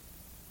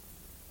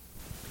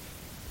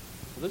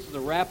This is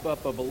a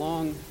wrap-up of a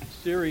long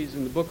series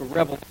in the book of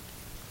Revelation,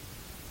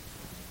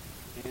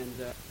 and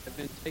I've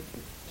been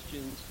taking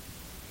questions.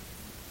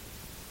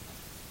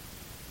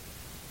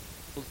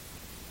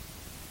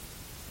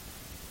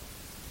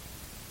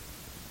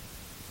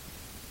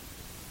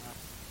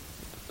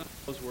 Some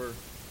of those were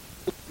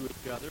to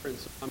each other, and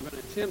so I'm going to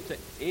attempt to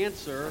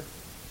answer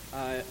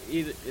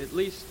at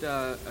least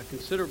a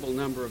considerable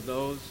number of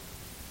those.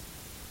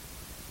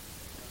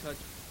 Touch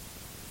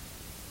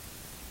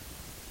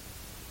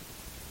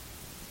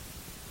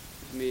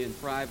me in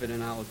private,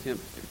 and I'll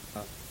attempt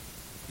to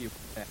see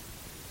that.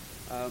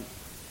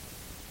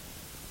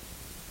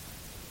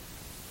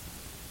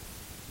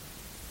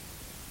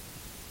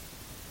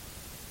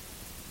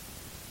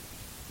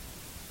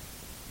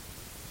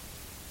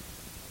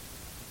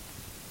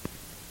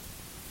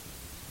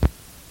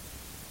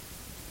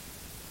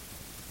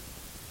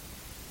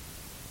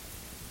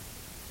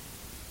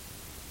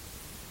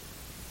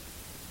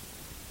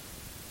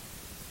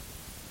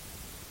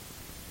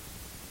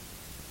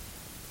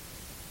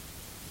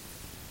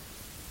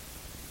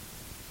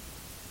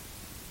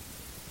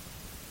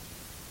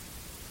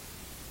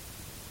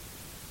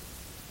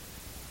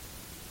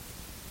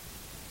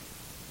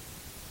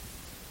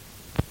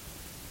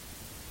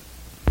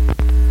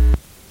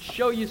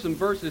 Show you some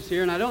verses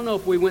here, and I don't know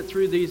if we went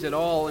through these at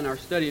all in our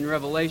study in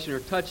Revelation or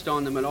touched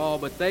on them at all,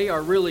 but they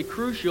are really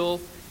crucial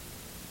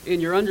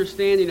in your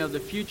understanding of the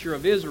future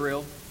of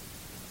Israel.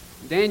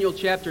 Daniel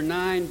chapter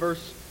 9,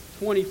 verse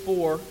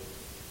 24.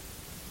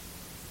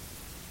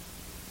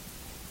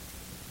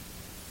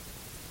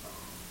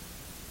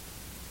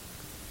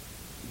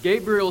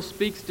 Gabriel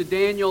speaks to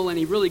Daniel, and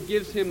he really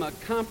gives him a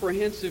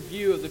comprehensive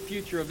view of the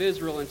future of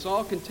Israel, and it's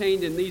all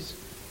contained in these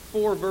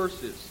 4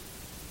 verses.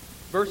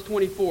 Verse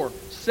 24,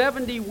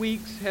 70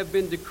 weeks have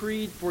been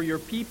decreed for your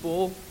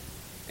people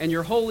and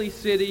your holy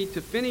city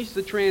to finish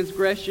the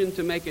transgression,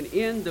 to make an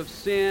end of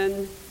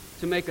sin,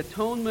 to make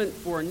atonement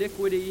for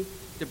iniquity,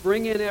 to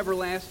bring in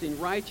everlasting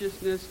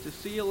righteousness, to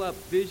seal up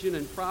vision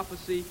and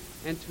prophecy,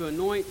 and to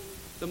anoint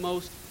the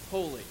most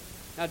holy.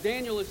 Now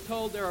Daniel is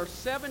told there are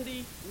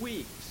 70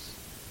 weeks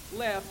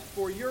left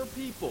for your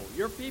people.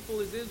 Your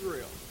people is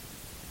Israel.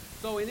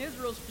 So in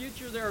Israel's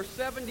future there are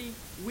 70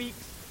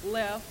 weeks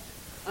left.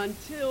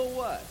 Until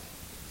what?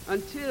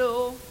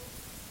 Until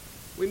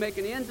we make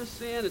an end to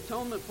sin,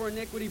 atonement for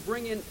iniquity,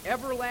 bring in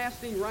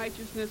everlasting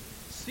righteousness,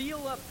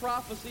 seal up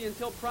prophecy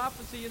until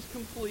prophecy is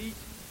complete,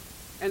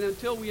 and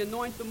until we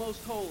anoint the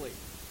most holy.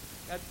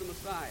 That's the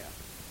Messiah.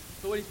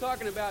 So what he's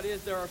talking about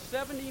is there are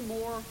 70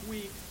 more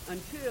weeks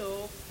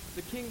until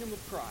the kingdom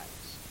of Christ.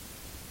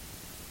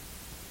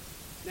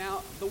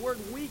 Now, the word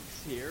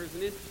weeks here is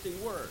an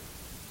interesting word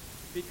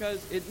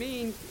because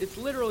it's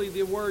literally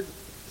the word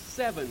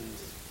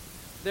sevens.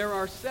 There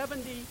are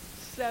 70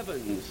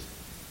 sevens.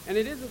 And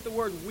it isn't the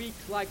word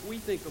weeks like we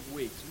think of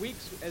weeks.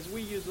 Weeks, as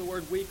we use the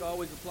word week,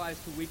 always applies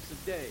to weeks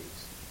of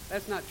days.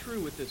 That's not true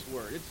with this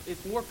word.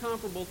 It's more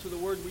comparable to the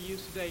word we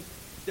use today,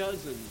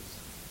 dozens.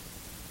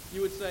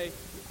 You would say,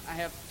 I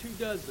have 2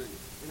 dozen.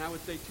 And I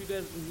would say, 2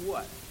 dozen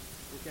what?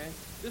 Okay?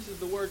 This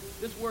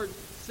word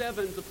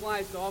sevens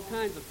applies to all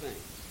kinds of things.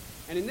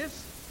 And in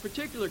this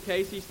particular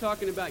case, he's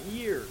talking about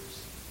years.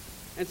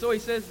 And so he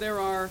says there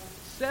are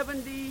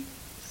 70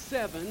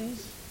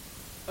 sevens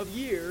of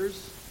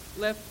years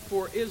left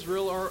for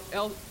Israel,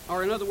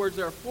 or in other words,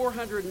 there are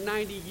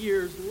 490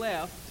 years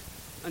left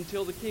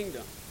until the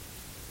kingdom.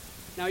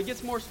 Now he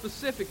gets more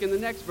specific in the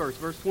next verse,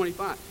 verse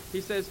 25.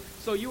 He says,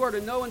 so you are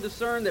to know and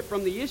discern that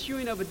from the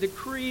issuing of a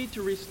decree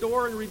to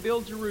restore and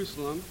rebuild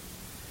Jerusalem,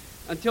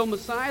 until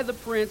Messiah the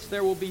Prince,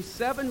 there will be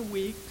 7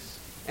 weeks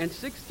and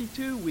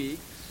 62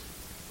 weeks.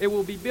 It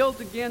will be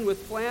built again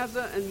with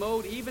plaza and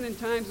moat, even in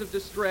times of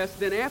distress.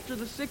 Then after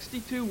the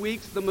 62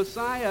 weeks, the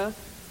Messiah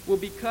will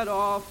be cut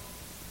off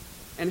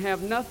and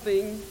have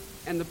nothing,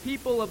 and the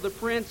people of the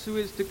prince who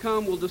is to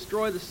come will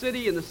destroy the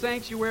city and the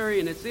sanctuary,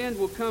 and its end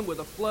will come with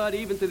a flood.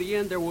 Even to the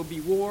end there will be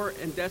war,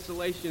 and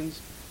desolations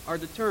are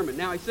determined.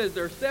 Now he says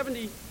there are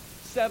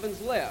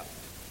 77s left,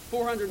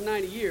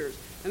 490 years,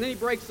 and then he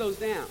breaks those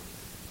down.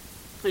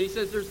 And he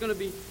says there's going to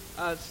be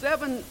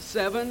 7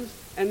 sevens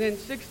and then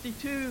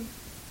 62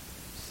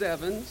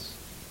 sevens.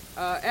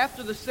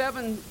 After the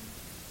 7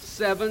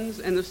 sevens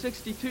and the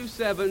 62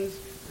 sevens,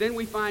 then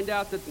we find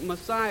out that the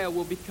Messiah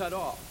will be cut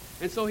off.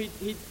 And so he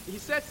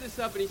sets this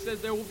up and he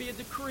says there will be a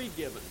decree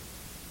given.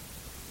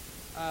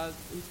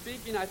 He's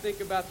speaking, I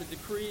think, about the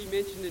decree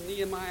mentioned in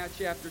Nehemiah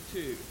chapter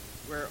 2,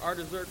 where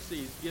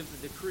Artaxerxes gives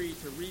a decree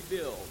to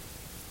rebuild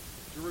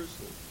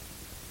Jerusalem.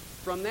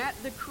 From that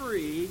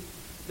decree,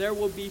 there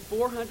will be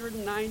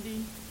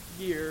 490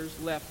 years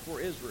left for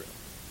Israel.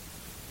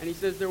 And he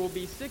says there will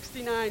be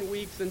 69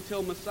 weeks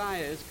until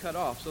Messiah is cut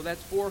off. So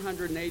that's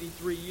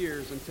 483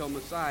 years until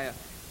Messiah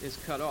is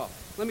cut off.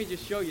 Let me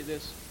just show you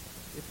this,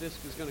 if this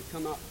is going to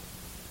come up.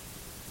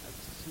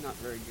 That's not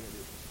very good.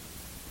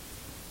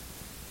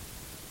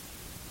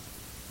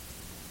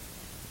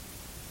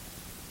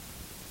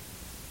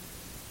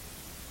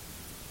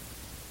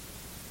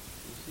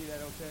 You see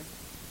that okay?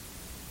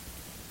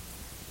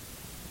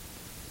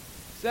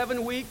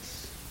 7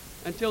 weeks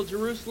until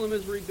Jerusalem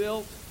is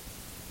rebuilt.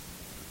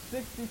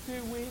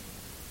 62 weeks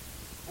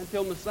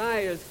until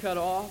Messiah is cut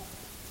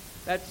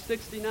off. That's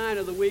 69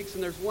 of the weeks,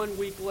 and there's 1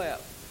 week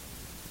left.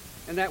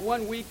 And that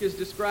 1 week is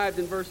described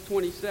in verse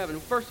 27.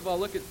 First of all,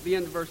 look at the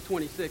end of verse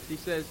 26. He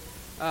says,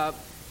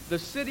 the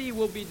city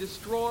will be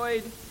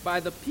destroyed by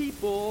the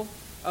people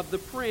of the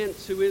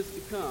prince who is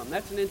to come.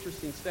 That's an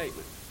interesting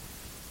statement,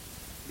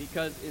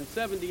 because in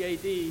 70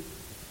 A.D.,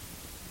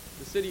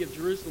 the city of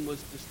Jerusalem was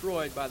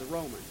destroyed by the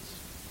Romans.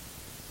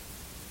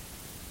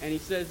 And he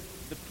says,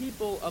 the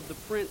people of the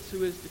prince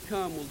who is to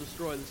come will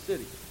destroy the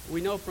city. We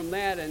know from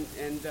that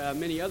and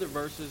many other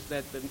verses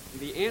that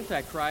the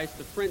Antichrist,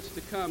 the prince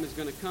to come, is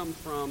going to come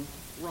from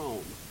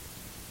Rome.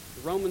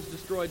 The Romans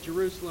destroyed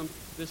Jerusalem.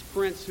 This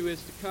prince who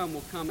is to come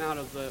will come out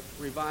of the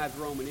revived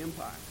Roman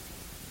Empire.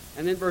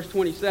 And then verse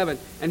 27,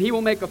 and he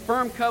will make a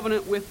firm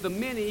covenant with the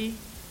many,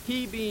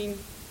 he being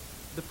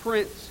the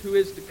prince who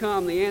is to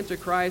come, the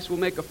Antichrist, will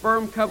make a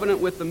firm covenant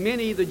with the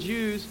many, the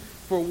Jews,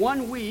 for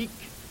 1 week.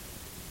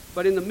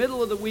 But in the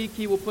middle of the week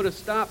he will put a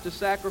stop to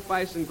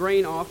sacrifice and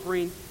grain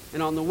offering,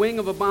 and on the wing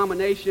of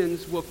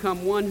abominations will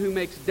come one who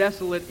makes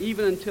desolate,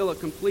 even until a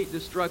complete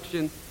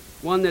destruction.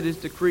 One that is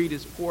decreed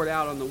is poured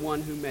out on the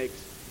one who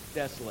makes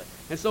desolate.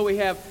 And so we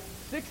have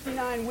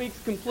 69 weeks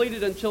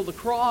completed until the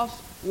cross.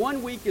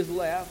 1 week is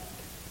left.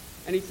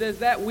 And he says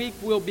that week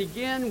will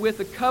begin with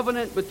a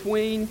covenant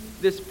between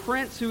this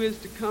prince who is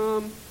to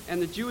come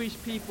and the Jewish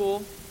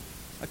people.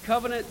 A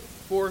covenant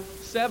for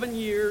 7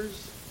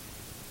 years.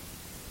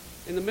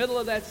 In the middle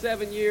of that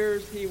 7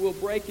 years, he will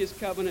break his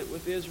covenant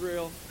with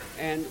Israel,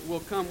 and will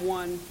come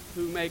one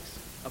who makes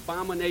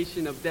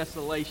abomination of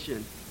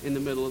desolation in the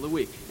middle of the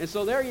week. And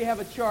so there you have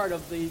a chart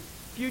of the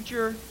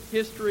future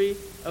history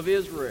of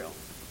Israel.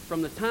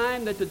 From the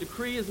time that the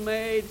decree is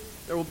made,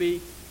 there will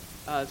be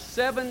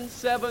 7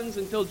 sevens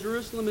until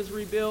Jerusalem is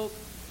rebuilt,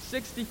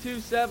 62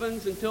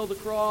 sevens until the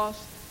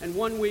cross, and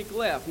 1 week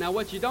left. Now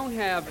what you don't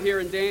have here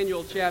in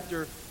Daniel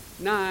chapter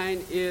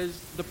 9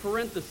 is the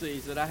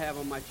parentheses that I have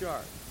on my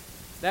chart.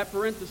 That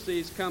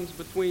parentheses comes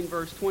between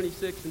verse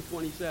 26 and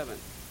 27.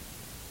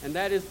 And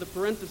that is the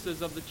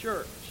parenthesis of the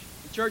church.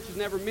 The church is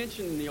never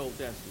mentioned in the Old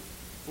Testament.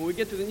 When we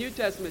get to the New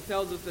Testament, it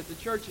tells us that the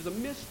church is a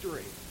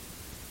mystery.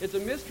 It's a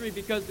mystery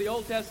because the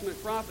Old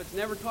Testament prophets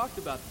never talked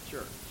about the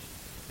church.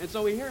 And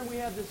so we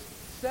have this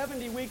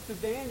 70 weeks of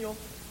Daniel.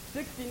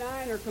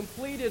 69 are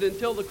completed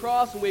until the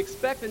cross, and we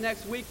expect the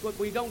next week, but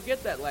we don't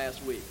get that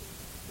last week.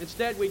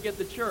 Instead, we get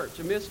the church,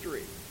 a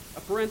mystery,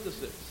 a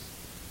parenthesis.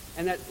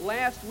 And that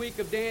last week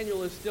of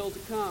Daniel is still to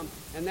come,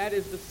 and that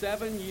is the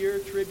 7-year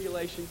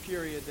tribulation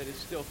period that is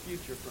still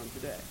future from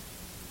today.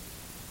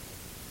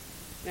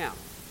 Now,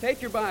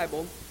 take your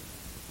Bible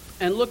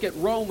and look at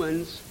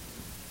Romans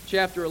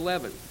chapter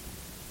 11.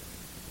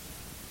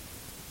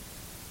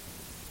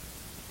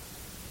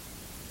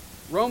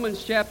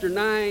 Romans chapter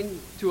 9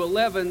 to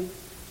 11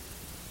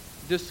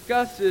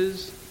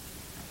 discusses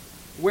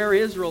where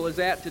Israel is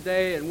at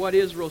today and what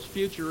Israel's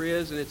future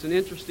is, and it's an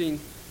interesting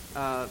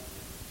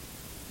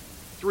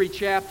 3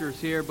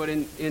 chapters here. But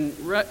in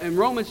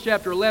Romans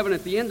chapter 11,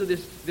 at the end of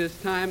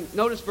this time,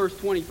 notice verse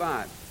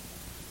 25.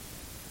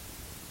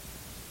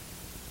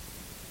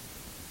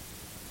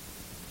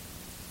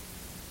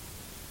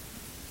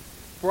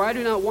 For I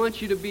do not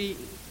want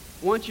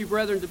you,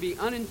 brethren, to be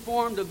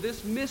uninformed of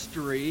this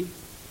mystery,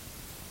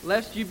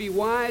 lest you be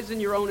wise in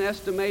your own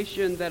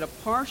estimation, that a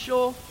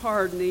partial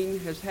hardening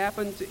has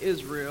happened to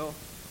Israel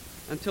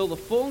until the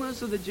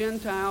fullness of the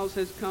Gentiles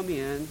has come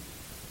in,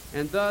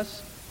 and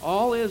thus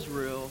all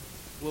Israel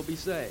will be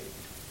saved.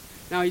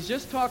 Now, he's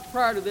just talked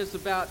prior to this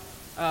about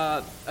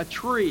a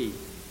tree,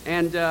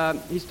 and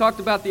he's talked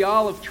about the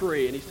olive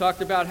tree, and he's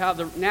talked about how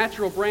the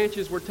natural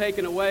branches were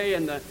taken away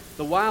and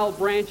the wild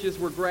branches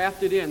were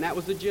grafted in. That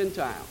was the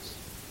Gentiles.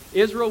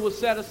 Israel was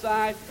set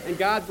aside, and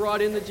God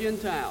brought in the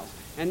Gentiles.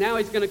 And now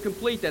he's going to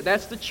complete that.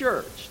 That's the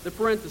church, the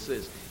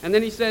parenthesis. And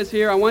then he says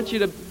here, I want you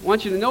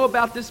to know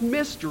about this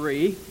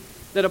mystery,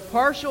 that a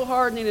partial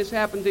hardening has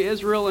happened to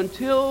Israel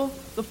until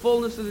the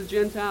fullness of the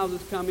Gentiles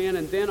has come in,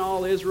 and then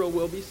all Israel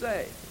will be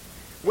saved.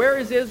 Where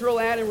is Israel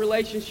at in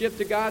relationship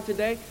to God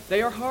today?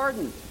 They are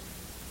hardened.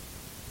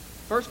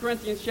 1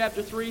 Corinthians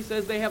chapter 3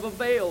 says they have a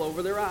veil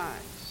over their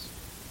eyes.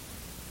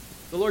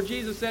 The Lord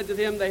Jesus said to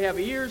them, they have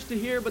ears to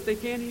hear, but they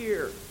can't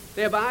hear.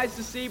 They have eyes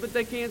to see, but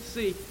they can't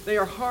see. They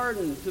are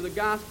hardened to the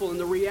gospel and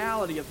the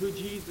reality of who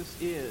Jesus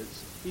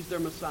is. He's their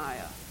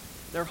Messiah.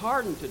 They're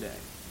hardened today.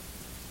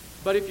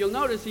 But if you'll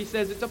notice, he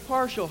says it's a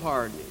partial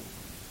hardening.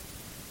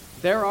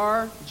 There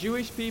are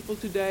Jewish people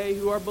today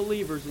who are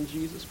believers in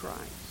Jesus Christ.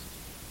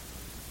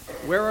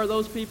 Where are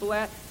those people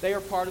at? They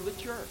are part of the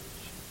church.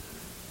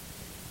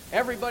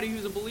 Everybody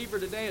who's a believer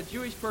today, a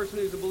Jewish person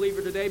who's a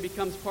believer today,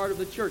 becomes part of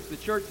the church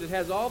that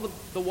has all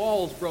the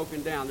walls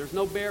broken down. There's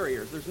no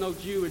barriers. There's no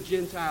Jew or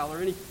Gentile or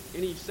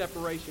any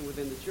separation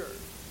within the church.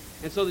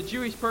 And so the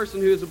Jewish person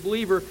who is a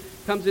believer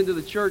comes into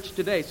the church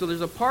today. So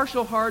there's a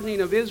partial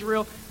hardening of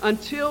Israel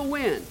until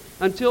when?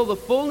 Until the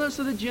fullness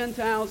of the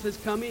Gentiles has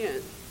come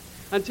in.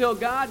 Until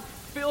God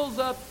fills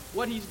up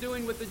what he's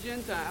doing with the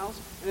Gentiles.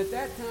 And at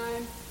that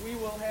time, we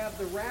will have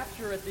the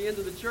rapture at the end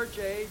of the church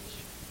age.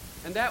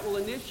 And that will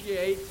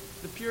initiate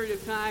the period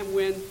of time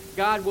when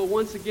God will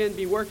once again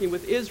be working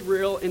with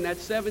Israel in that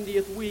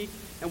 70th week.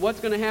 And what's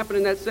going to happen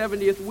in that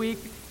 70th week?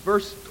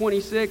 Verse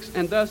 26,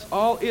 and thus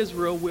all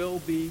Israel will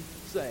be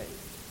saved.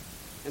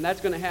 And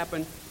that's going to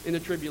happen in the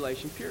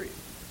tribulation period.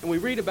 And we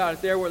read about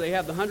it there where they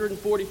have the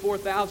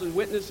 144,000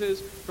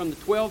 witnesses from the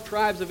 12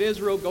 tribes of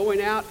Israel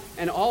going out,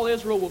 and all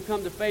Israel will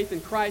come to faith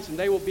in Christ, and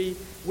they will be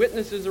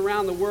witnesses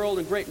around the world,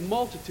 and great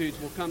multitudes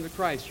will come to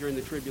Christ during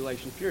the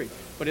tribulation period.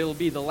 But it'll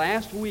be the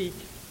last week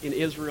in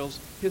Israel's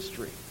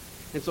history.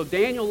 And so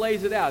Daniel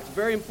lays it out. It's a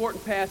very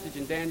important passage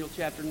in Daniel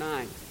chapter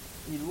 9.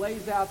 He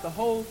lays out the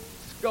whole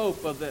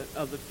scope of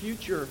the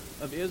future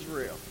of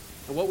Israel.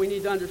 And what we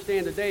need to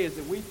understand today is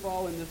that we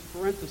fall in this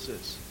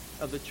parenthesis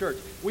of the church.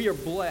 We are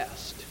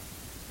blessed.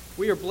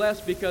 We are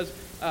blessed because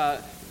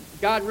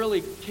God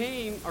really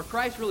came, or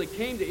Christ really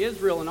came to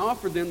Israel and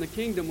offered them the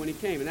kingdom when he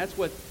came. And that's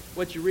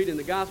what you read in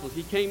the Gospels.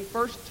 He came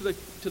first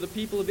to the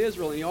people of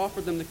Israel, and he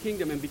offered them the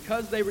kingdom. And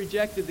because they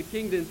rejected the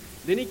kingdom,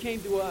 then he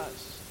came to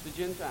us, the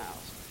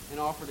Gentiles, and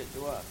offered it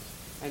to us.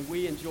 And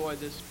we enjoy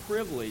this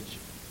privilege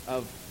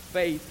of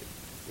faith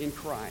in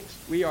Christ.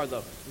 We are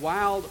the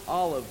wild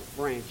olive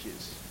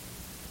branches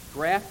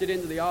grafted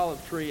into the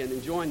olive tree and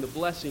enjoying the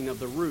blessing of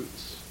the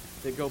roots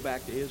that go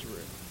back to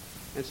Israel.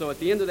 And so at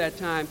the end of that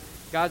time,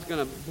 God's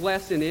going to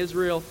bless in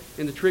Israel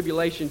in the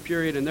tribulation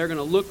period, and they're going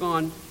to look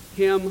on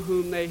him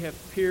whom they have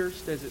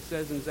pierced, as it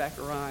says in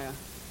Zechariah,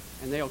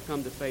 and they'll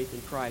come to faith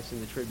in Christ in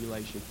the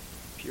tribulation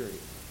period.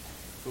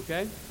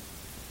 Okay?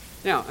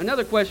 Now,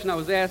 another question I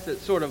was asked that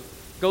sort of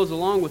goes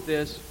along with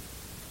this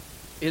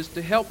is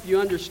to help you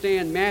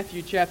understand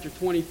Matthew chapter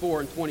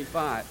 24 and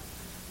 25.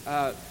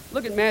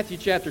 Look at Matthew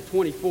chapter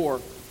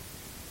 24.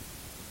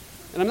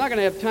 And I'm not going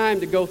to have time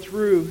to go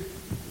through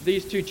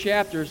these two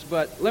chapters,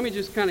 but let me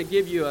just kind of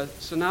give you a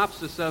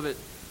synopsis of it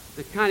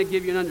to kind of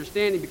give you an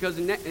understanding, because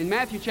in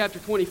Matthew chapter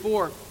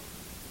 24,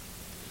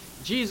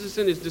 Jesus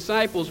and his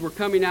disciples were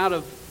coming out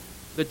of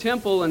the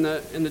temple, and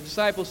the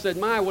disciples said,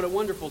 "My, what a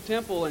wonderful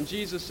temple." And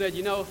Jesus said,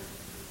 "You know,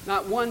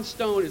 not one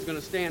stone is going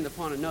to stand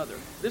upon another.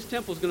 This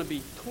temple is going to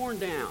be torn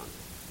down."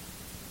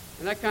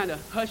 And that kind of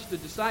hushed the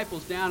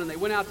disciples down, and they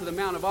went out to the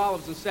Mount of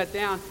Olives and sat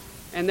down,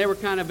 and they were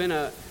kind of in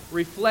a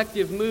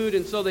reflective mood.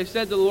 And so they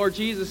said to the Lord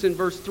Jesus in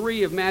verse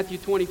 3 of Matthew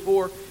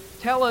 24,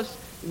 "Tell us,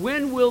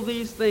 when will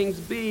these things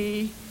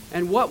be,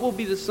 and what will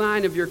be the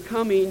sign of your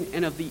coming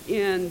and of the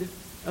end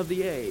of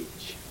the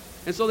age?"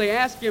 And so they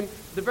ask him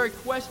the very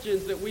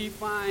questions that we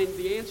find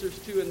the answers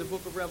to in the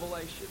book of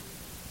Revelation.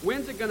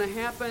 When's it going to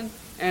happen,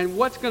 and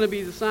what's going to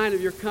be the sign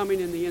of your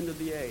coming and the end of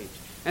the age?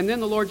 And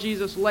then the Lord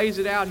Jesus lays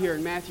it out here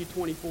in Matthew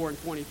 24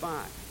 and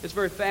 25. It's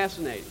very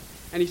fascinating.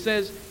 And he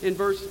says,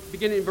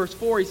 beginning in verse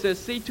 4, he says,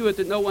 "See to it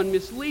that no one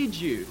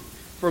misleads you.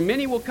 For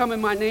many will come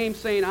in my name,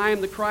 saying, 'I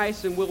am the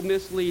Christ,' and will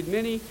mislead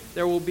many.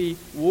 There will be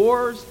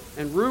wars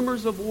and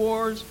rumors of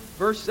wars."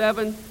 Verse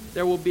 7,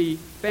 "There will be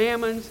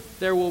famines.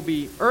 There will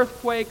be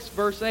earthquakes."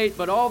 Verse 8,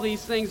 "But all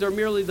these things are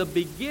merely the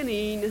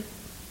beginning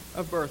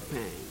of birth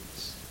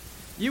pangs."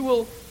 You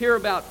will hear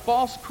about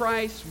false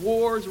Christs,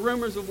 wars,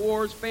 rumors of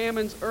wars,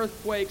 famines,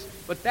 earthquakes,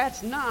 but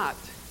that's not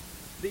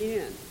the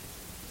end.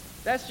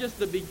 That's just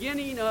the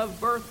beginning of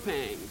birth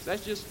pangs.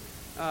 That's just,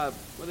 what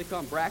do they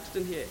call them,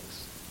 Braxton Hicks.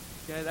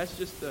 Okay, that's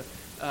just the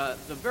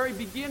very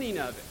beginning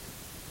of it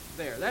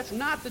there. That's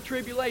not the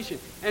tribulation.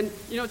 And,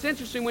 you know, it's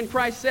interesting, when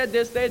Christ said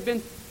this, they had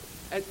been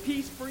at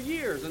peace for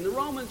years, and the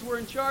Romans were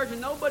in charge,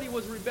 and nobody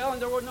was rebelling.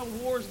 There were no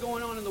wars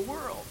going on in the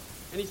world.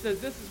 And he says,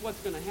 this is what's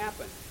going to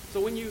happen. So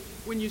when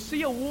you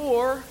see a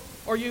war,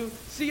 or you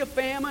see a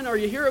famine, or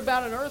you hear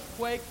about an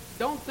earthquake,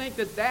 don't think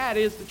that that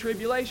is the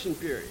tribulation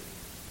period.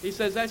 He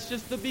says that's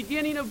just the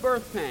beginning of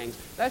birth pangs.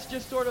 That's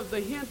just sort of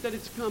the hint that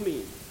it's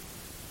coming.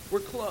 We're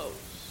close.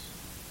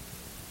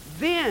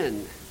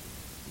 Then,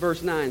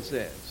 verse 9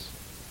 says,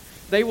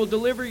 "They will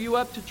deliver you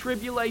up to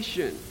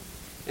tribulation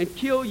and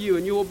kill you,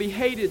 and you will be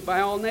hated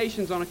by all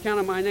nations on account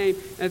of my name.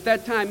 And at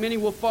that time many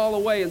will fall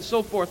away," and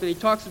so forth. And he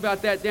talks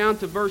about that down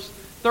to verse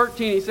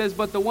 13. He says,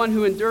 "But the one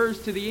who endures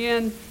to the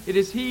end, it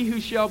is he who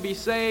shall be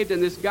saved.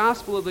 And this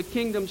gospel of the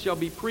kingdom shall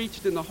be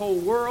preached in the whole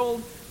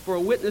world for a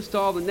witness to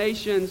all the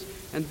nations,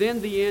 and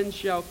then the end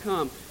shall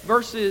come."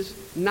 Verses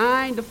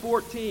 9 to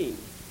 14,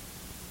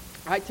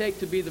 I take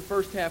to be the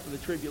first half of the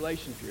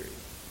tribulation period.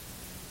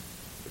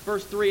 The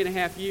first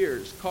 3.5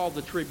 years called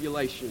the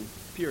tribulation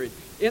period.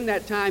 In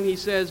that time, he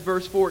says,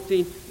 verse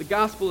 14, "The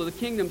gospel of the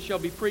kingdom shall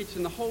be preached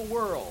in the whole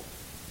world.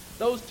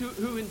 Those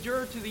who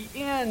endure to the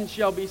end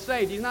shall be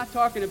saved." He's not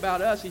talking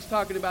about us. He's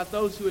talking about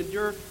those who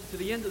endure to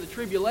the end of the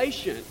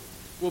tribulation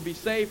will be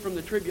saved from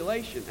the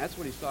tribulation. That's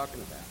what he's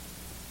talking about.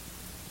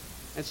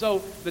 And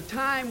so the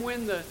time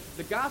when the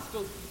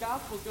gospel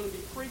is going to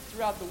be preached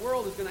throughout the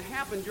world is going to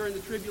happen during the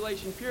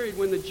tribulation period,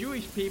 when the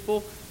Jewish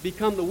people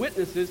become the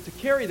witnesses to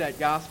carry that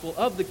gospel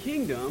of the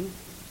kingdom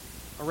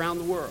around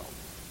the world.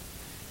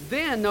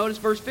 Then, notice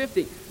verse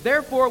 15.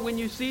 Therefore, when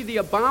you see the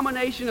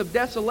abomination of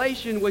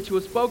desolation, which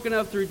was spoken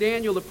of through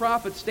Daniel the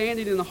prophet,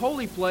 standing in the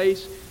holy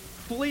place,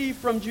 flee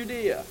from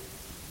Judea.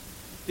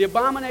 The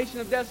abomination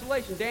of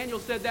desolation. Daniel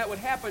said that would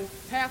happen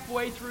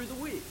halfway through the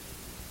week.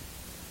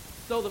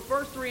 So the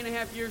first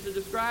 3.5 years are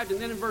described, and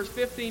then in verse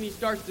 15 he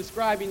starts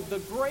describing the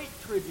great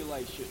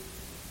tribulation.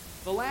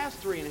 The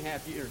last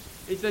 3.5 years.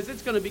 He says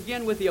it's going to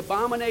begin with the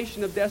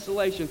abomination of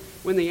desolation,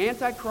 when the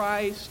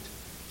Antichrist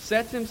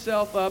sets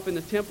himself up in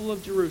the temple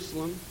of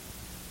Jerusalem.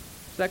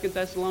 2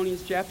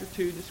 Thessalonians chapter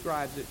 2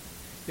 describes it.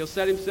 He'll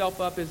set himself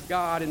up as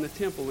God in the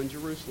temple in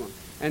Jerusalem.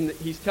 And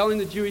he's telling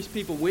the Jewish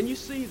people, when you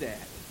see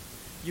that,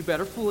 you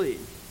better flee.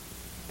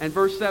 And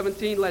verse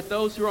 17, let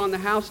those who are on the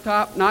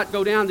housetop not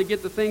go down to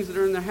get the things that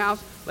are in their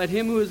house. Let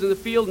him who is in the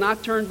field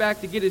not turn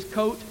back to get his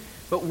coat.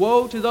 But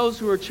woe to those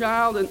who are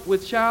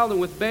with child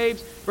and with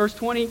babes. Verse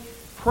 20,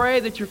 pray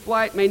that your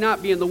flight may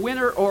not be in the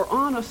winter or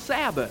on a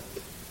Sabbath.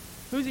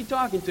 Who's he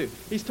talking to?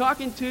 He's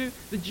talking to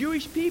the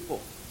Jewish people.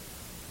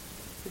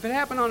 If it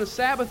happened on a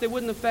Sabbath, it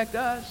wouldn't affect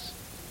us.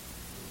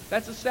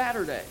 That's a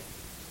Saturday.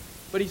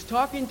 But he's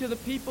talking to the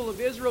people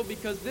of Israel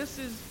because this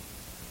is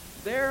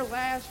their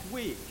last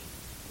week.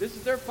 This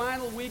is their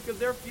final week of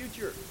their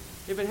future.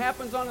 If it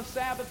happens on a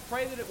Sabbath,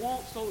 pray that it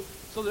won't, so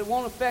that it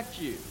won't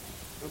affect you.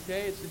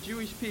 Okay? It's the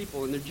Jewish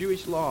people and their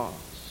Jewish laws.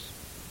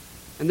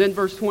 And then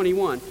verse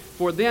 21,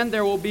 for then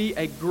there will be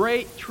a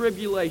great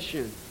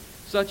tribulation,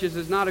 such as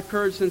has not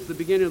occurred since the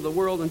beginning of the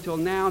world until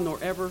now, nor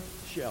ever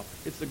shall.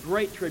 It's the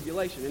great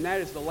tribulation, and that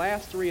is the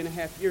last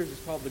 3.5 years is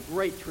called the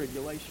great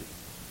tribulation.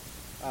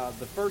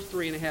 The first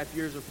 3.5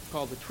 years are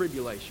called the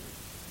tribulation,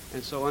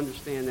 and so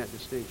understand that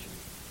distinction.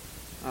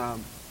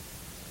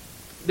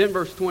 Then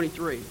verse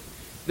 23,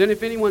 then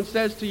if anyone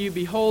says to you,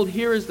 behold,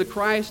 here is the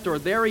Christ, or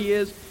there he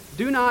is,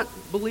 do not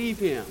believe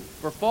him,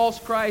 for false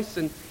Christs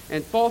and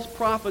false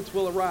prophets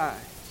will arise.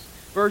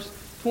 Verse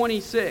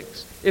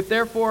 26, if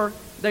therefore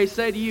they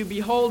say to you,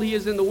 behold, he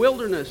is in the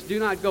wilderness, do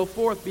not go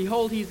forth.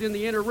 Behold, he's in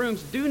the inner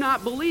rooms, do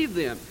not believe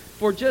them.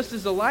 For just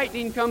as the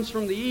lightning comes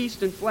from the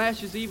east and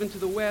flashes even to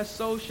the west,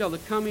 so shall the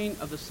coming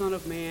of the Son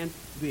of Man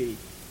be.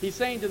 He's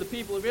saying to the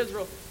people of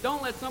Israel,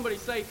 don't let somebody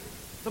say,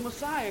 the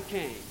Messiah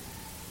came.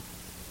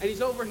 And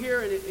he's over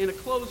here in a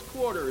closed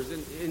quarters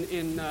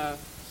in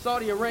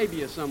Saudi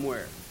Arabia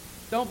somewhere.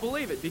 Don't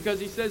believe it, because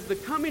he says the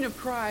coming of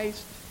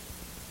Christ,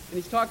 and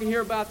he's talking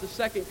here about the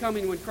second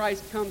coming when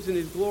Christ comes in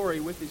his glory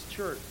with his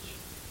church.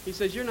 He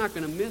says you're not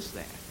going to miss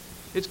that.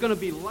 It's going to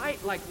be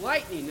light like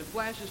lightning that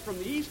flashes from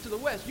the east to the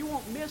west. You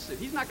won't miss it.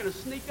 He's not going to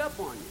sneak up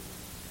on you.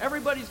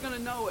 Everybody's going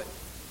to know it.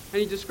 And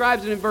he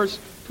describes it in verse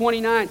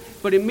 29.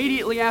 But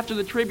immediately after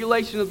the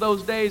tribulation of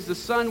those days, the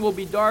sun will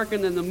be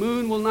darkened, and the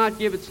moon will not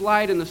give its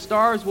light, and the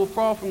stars will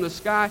fall from the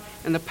sky,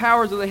 and the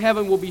powers of the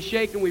heaven will be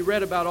shaken. We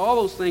read about all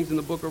those things in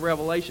the book of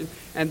Revelation.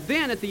 And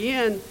then at the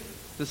end,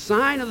 the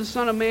sign of the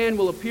Son of Man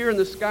will appear in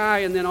the sky,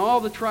 and then all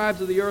the tribes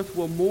of the earth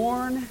will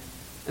mourn,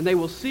 and they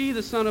will see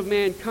the Son of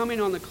Man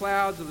coming on the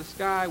clouds of the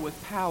sky with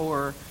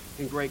power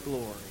and great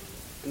glory.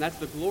 And that's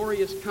the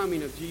glorious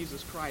coming of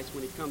Jesus Christ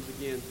when he comes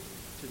again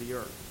to the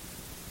earth.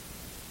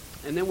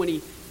 And then when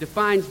he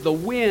defines the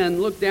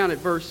when, look down at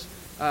verse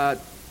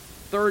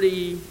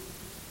 36.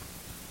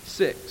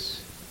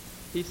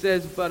 He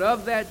says, but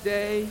of that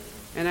day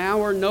and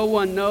hour no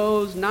one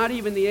knows, not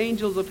even the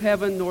angels of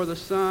heaven nor the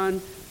Son,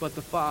 but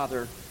the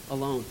Father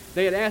alone.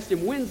 They had asked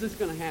him, when's this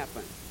going to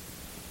happen?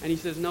 And he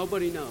says,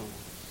 nobody knows.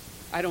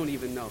 I don't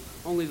even know.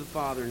 Only the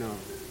Father knows.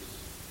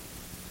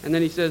 And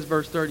then he says,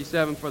 verse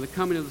 37, for the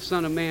coming of the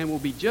Son of Man will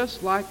be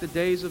just like the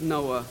days of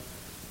Noah.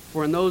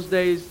 For in those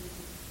days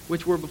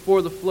which were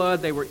before the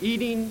flood, they were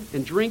eating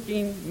and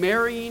drinking,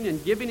 marrying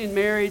and giving in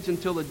marriage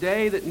until the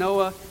day that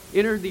Noah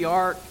entered the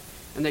ark.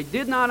 And they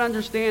did not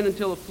understand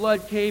until a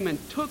flood came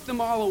and took them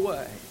all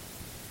away.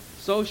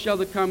 So shall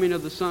the coming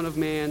of the Son of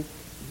Man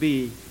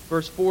be.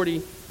 Verse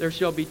 40, there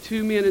shall be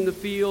 2 men in the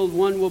field,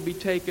 one will be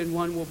taken,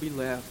 one will be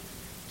left.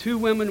 2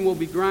 women will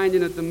be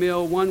grinding at the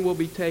mill, one will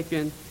be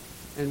taken,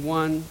 and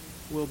one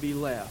will be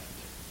left.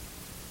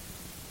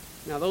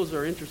 Now those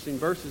are interesting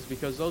verses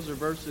because those are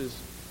verses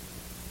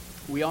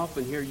we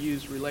often hear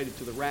used related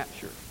to the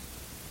rapture.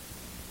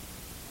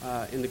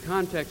 In the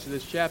context of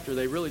this chapter,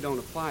 they really don't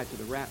apply to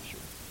the rapture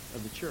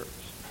of the church.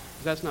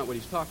 That's not what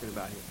he's talking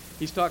about here.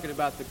 He's talking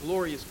about the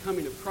glorious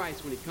coming of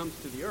Christ when he comes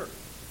to the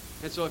earth.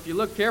 And so if you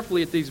look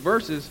carefully at these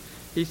verses,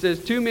 he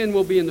says 2 men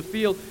will be in the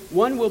field,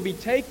 one will be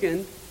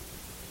taken.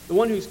 The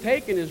one who's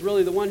taken is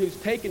really the one who's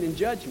taken in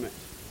judgment.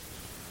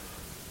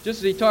 Just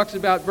as he talks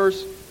about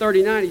verse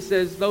 39, he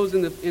says, those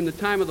in the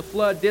time of the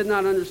flood did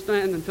not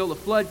understand until the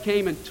flood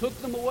came and took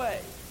them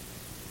away.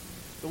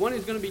 The one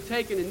who's going to be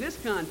taken in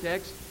this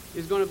context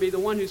is going to be the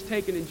one who's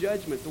taken in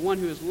judgment. The one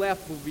who is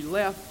left will be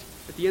left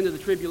at the end of the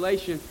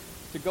tribulation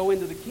to go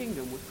into the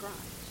kingdom with Christ.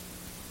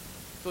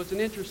 So it's an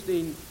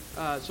interesting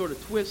sort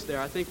of twist there.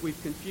 I think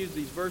we've confused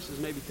these verses,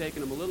 maybe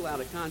taken them a little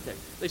out of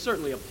context. They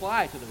certainly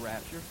apply to the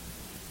rapture,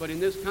 but in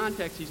this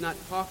context, he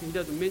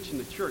doesn't mention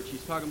the church.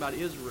 He's talking about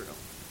Israel.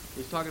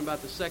 He's talking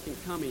about the second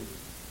coming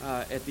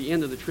at the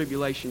end of the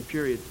tribulation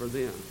period for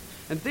them.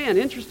 And then,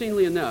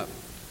 interestingly enough,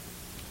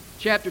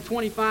 chapter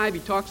 25, he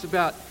talks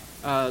about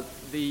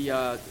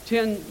the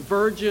 10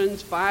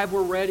 virgins. 5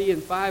 were ready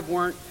and 5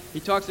 weren't. He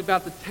talks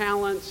about the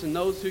talents and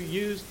those who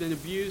used and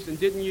abused and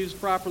didn't use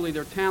properly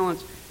their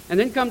talents. And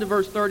then come to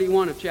verse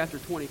 31 of chapter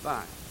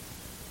 25.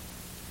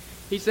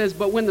 He says,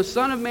 "But when the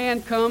Son of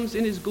Man comes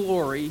in his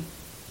glory,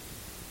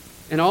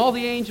 and all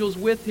the angels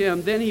with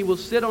him, then he will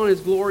sit on his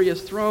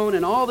glorious throne,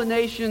 and all the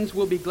nations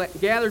will be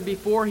gathered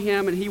before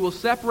him, and he will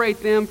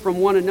separate them from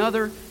one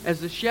another, as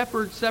the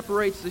shepherd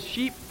separates the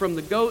sheep from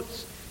the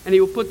goats, and he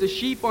will put the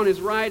sheep on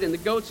his right and the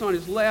goats on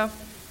his left.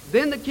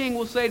 Then the king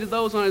will say to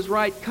those on his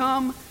right,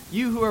 'Come,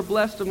 you who are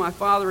blessed of my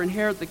Father,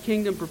 inherit the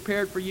kingdom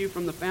prepared for you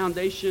from the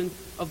foundation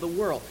of the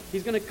world.'"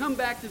 He's going to come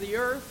back to the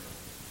earth.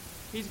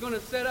 He's going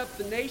to set up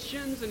the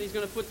nations, and he's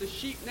going to put the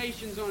sheep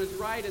nations on his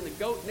right and the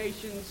goat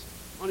nations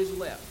on his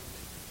left.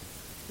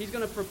 He's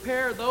going to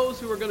prepare those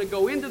who are going to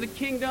go into the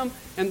kingdom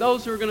and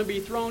those who are going to be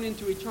thrown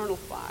into eternal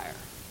fire.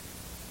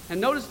 And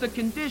notice the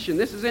condition.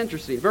 This is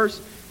interesting. Verse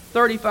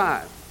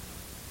 35.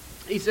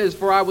 He says,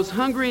 "For I was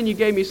hungry and you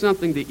gave me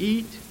something to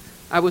eat.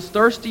 I was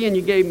thirsty and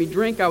you gave me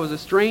drink. I was a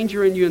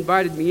stranger and you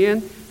invited me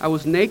in. I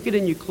was naked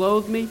and you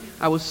clothed me.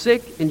 I was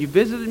sick and you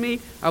visited me.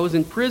 I was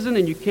in prison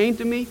and you came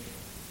to me."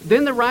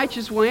 Then the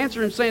righteous will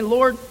answer him, saying,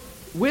 "Lord,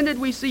 when did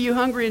we see you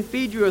hungry and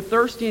feed you, or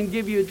thirsty and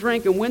give you a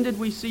drink? And when did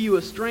we see you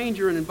a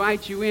stranger and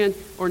invite you in,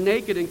 or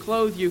naked and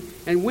clothe you?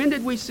 And when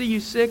did we see you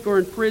sick or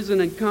in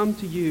prison and come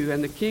to you?"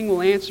 And the king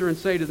will answer and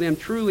say to them,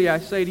 "Truly I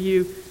say to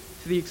you,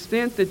 to the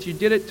extent that you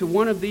did it to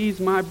one of these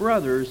my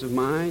brothers of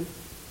mine,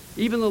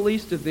 even the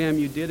least of them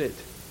you did it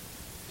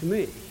to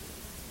me."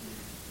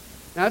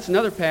 Now that's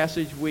another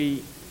passage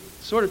we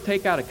sort of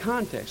take out of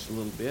context a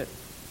little bit.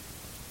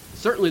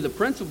 Certainly the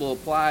principle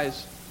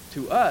applies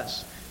to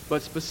us.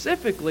 But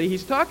specifically,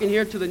 he's talking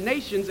here to the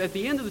nations at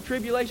the end of the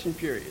tribulation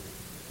period.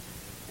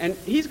 And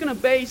he's going to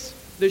base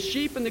the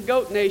sheep and the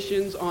goat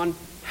nations on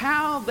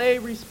how they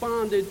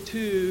responded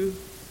to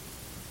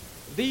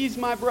these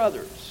my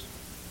brothers.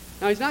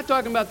 Now, he's not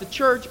talking about the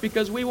church,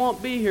 because we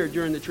won't be here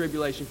during the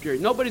tribulation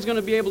period. Nobody's going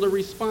to be able to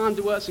respond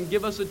to us and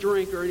give us a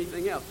drink or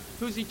anything else.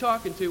 Who's he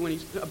talking to when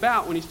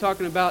he's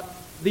talking about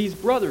these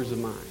brothers of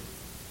mine?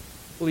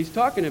 Well, he's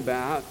talking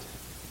about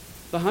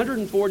the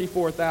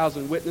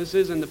 144,000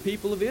 witnesses and the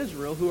people of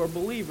Israel who are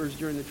believers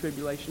during the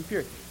tribulation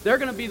period. They're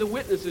going to be the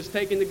witnesses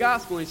taking the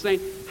gospel and saying,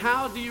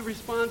 how do you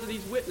respond to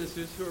these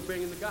witnesses who are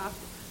bringing the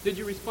gospel? Did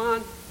you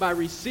respond by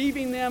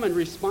receiving them and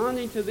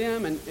responding to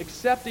them and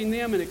accepting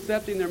their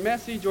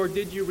message, or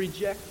did you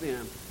reject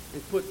them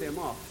and put them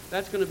off?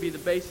 That's going to be the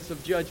basis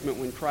of judgment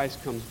when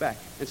Christ comes back.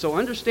 And so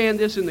understand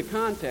this in the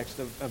context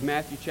of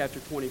Matthew chapter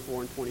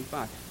 24 and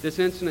 25. This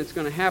incident's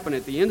going to happen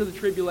at the end of the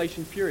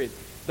tribulation period.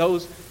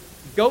 Those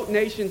goat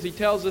nations, he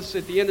tells us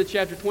at the end of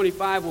chapter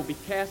 25, will be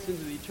cast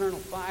into the eternal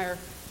fire.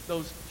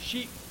 Those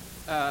sheep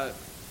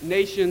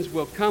nations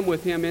will come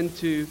with him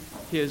into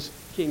his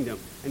kingdom.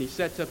 And he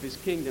sets up his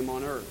kingdom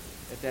on earth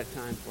at that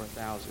time for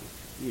 1,000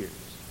 years.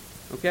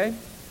 Okay?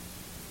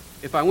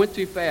 If I went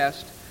too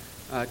fast,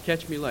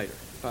 catch me later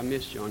if I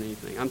missed you on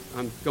anything.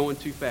 I'm going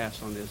too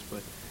fast on this,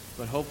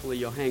 but hopefully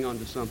you'll hang on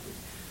to something.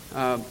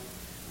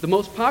 The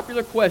most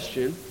popular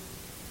question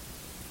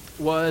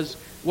was,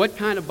 what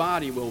kind of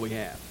body will we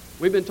have?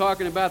 We've been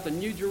talking about the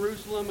New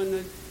Jerusalem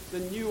and the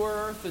New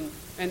Earth,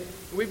 and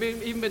we've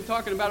even been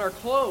talking about our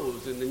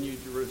clothes in the New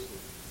Jerusalem.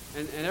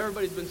 And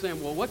everybody's been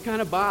saying, well, what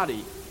kind of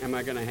body am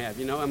I going to have?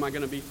 You know, am I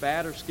going to be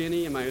fat or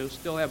skinny? Am I going to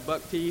still have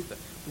buck teeth?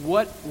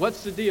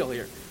 What's the deal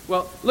here?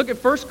 Well, look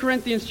at 1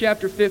 Corinthians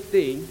chapter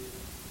 15.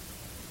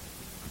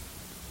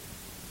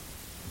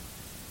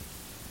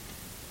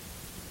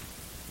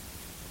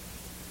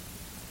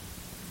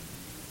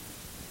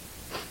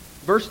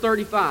 Verse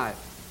 35.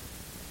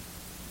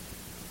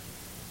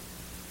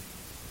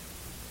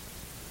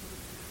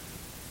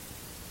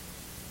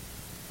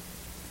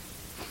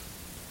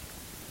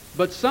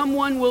 But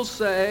someone will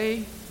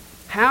say,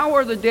 how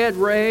are the dead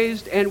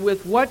raised, and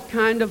with what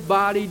kind of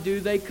body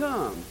do they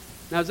come?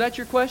 Now, is that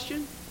your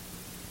question?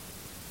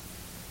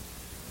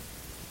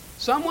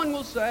 Someone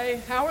will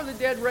say, how are the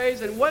dead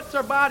raised, and what's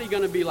our body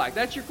going to be like?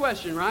 That's your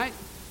question, right?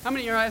 How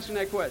many are asking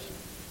that question?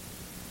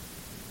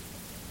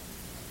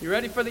 You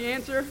ready for the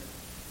answer?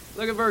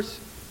 Look at verse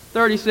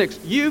 36.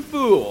 You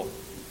fool.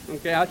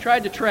 Okay, I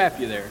tried to trap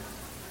you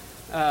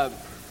there.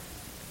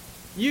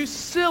 You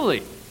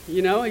silly.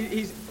 You know,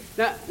 he's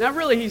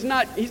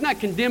not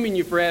condemning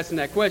you for asking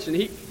that question.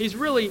 He's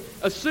really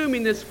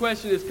assuming this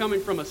question is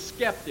coming from a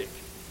skeptic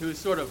who is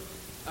sort of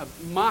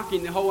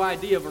mocking the whole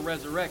idea of a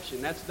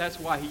resurrection. That's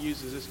why he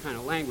uses this kind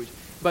of language.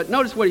 But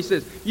notice what he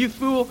says. You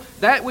fool,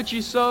 that which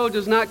you sow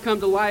does not come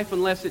to life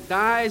unless it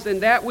dies,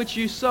 and that which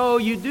you sow,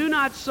 you do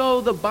not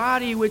sow the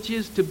body which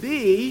is to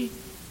be,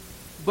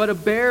 but a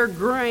bare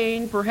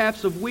grain,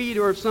 perhaps of wheat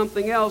or of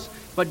something else.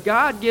 But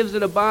God gives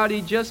it a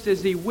body just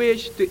as he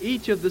wished, to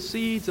each of the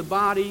seeds a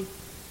body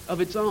of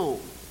its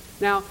own.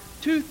 Now,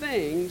 two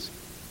things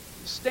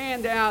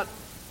stand out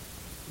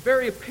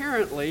very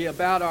apparently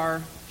about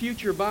our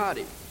future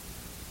body.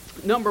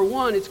 number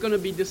one, it's going to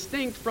be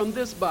distinct from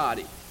this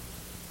body.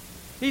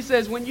 He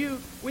says when you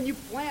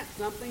plant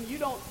something, you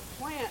don't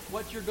plant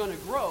what you're going to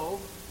grow.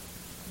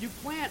 You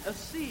plant a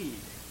seed.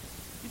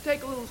 You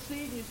take a little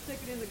seed and you stick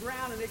it in the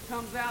ground, and it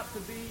comes out to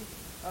be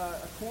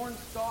a corn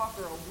stalk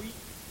or a wheat,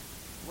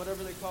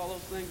 whatever they call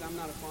those things. I'm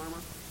not a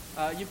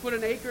farmer. You put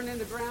an acorn in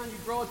the ground, you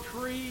grow a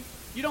tree.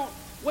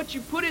 What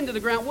you put into the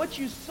ground, what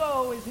you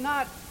sow is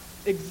not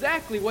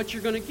exactly what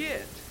you're going to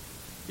get.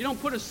 You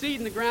don't put a seed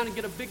in the ground and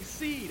get a big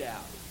seed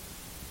out.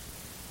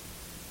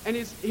 And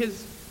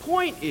his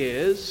point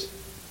is,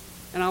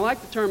 and I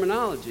like the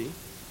terminology,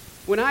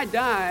 when I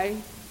die,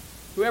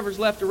 whoever's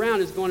left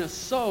around is going to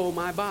sow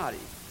my body.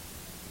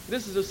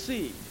 This is a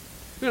seed.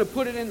 I'm going to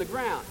put it in the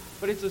ground.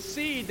 But it's a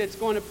seed that's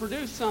going to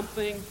produce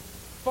something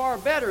far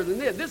better than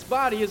this. This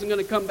body isn't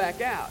going to come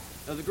back out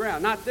of the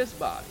ground. Not this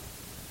body.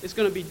 It's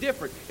going to be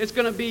different. It's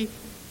going to be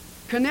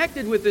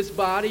connected with this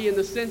body in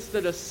the sense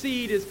that a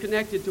seed is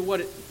connected to what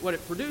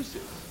it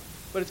produces.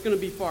 But it's going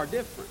to be far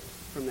different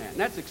from that. And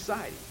that's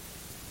exciting.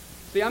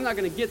 See, I'm not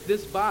going to get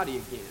this body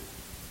again.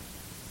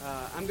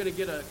 I'm going to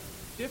get a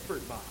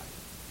different body.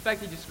 In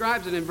fact, he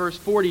describes it in verse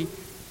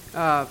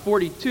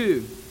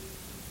 42.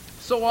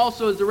 So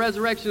also is the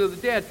resurrection of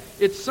the dead.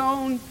 It's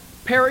sown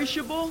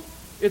perishable.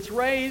 It's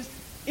raised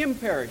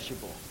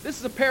imperishable. This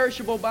is a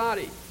perishable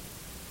body.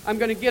 I'm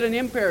going to get an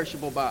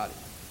imperishable body.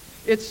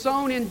 It's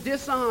sown in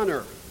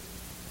dishonor.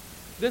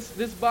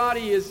 This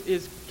body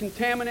is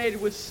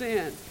contaminated with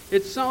sin.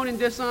 It's sown in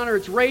dishonor.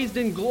 It's raised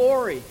in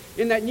glory.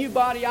 In that new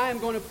body, I am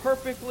going to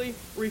perfectly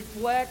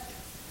reflect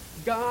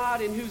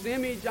God in whose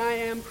image I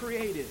am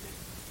created.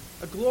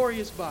 A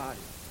glorious body.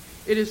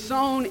 It is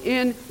sown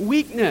in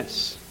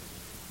weakness.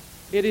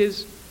 It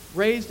is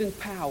raised in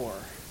power.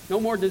 No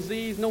more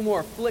disease, no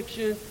more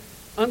affliction,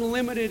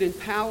 unlimited in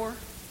power.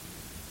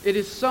 It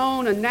is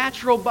sown a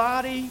natural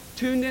body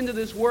tuned into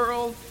this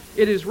world.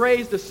 It is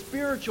raised a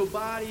spiritual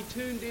body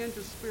tuned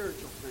into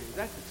spiritual things.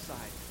 That's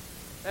exciting.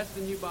 That's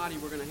the new body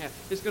we're going to have.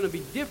 It's going to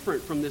be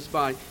different from this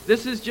body.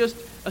 This is just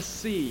a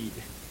seed.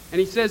 And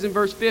he says in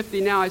verse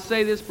 50, now I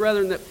say this,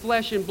 brethren, that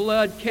flesh and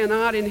blood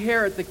cannot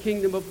inherit the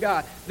kingdom of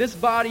God. This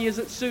body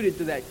isn't suited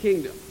to that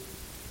kingdom.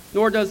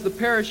 Nor does the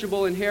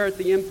perishable inherit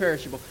the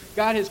imperishable.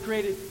 God is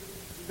going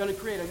to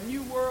create a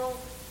new world,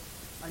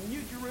 a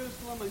new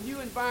Jerusalem, a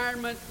new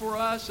environment for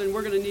us, and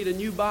we're going to need a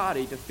new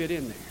body to fit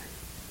in there.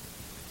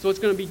 So it's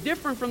going to be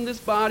different from this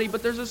body,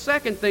 but there's a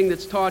second thing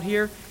that's taught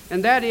here,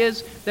 and that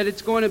is that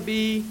it's going to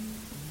be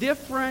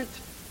different.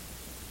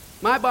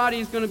 My body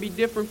is going to be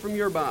different from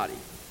your body.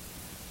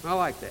 I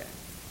like that.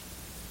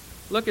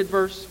 Look at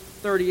verse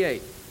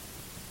 38.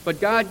 But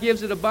God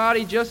gives it a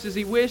body just as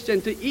he wished,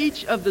 and to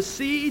each of the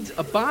seeds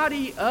a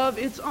body of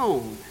its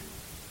own.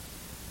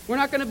 We're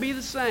not going to be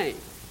the same.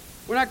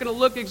 We're not going to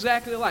look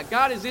exactly alike.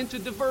 God is into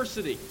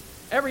diversity.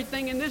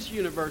 Everything in this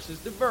universe is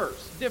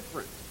diverse,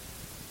 different.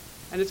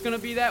 And it's going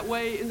to be that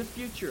way in the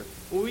future.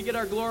 When we get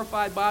our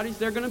glorified bodies,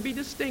 they're going to be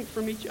distinct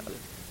from each other.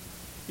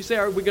 You say,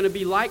 are we going to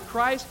be like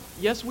Christ?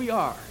 Yes, we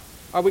are.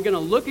 Are we going to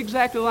look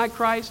exactly like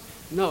Christ?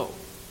 No.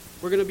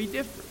 We're going to be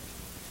different.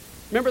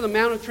 Remember the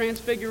Mount of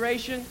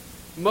Transfiguration?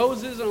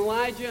 Moses and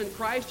Elijah and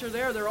Christ are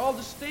there. They're all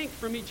distinct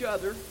from each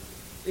other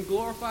in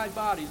glorified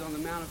bodies on the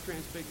Mount of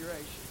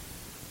Transfiguration.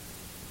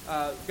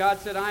 God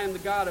said, I am the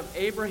God of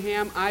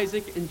Abraham,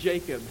 Isaac, and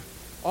Jacob.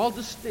 All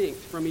distinct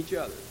from each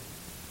other.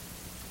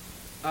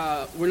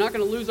 We're not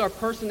going to lose our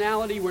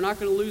personality. We're not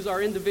going to lose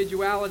our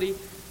individuality.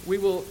 You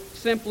will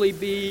simply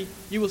be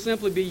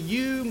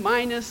you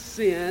minus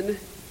sin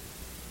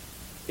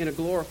in a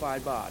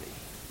glorified body.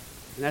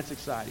 And that's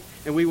exciting.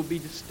 And we will be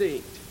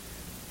distinct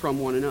from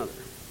one another.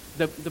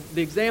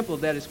 The example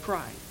of that is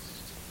Christ.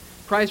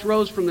 Christ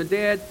rose from the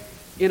dead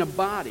in a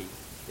body.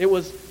 It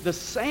was the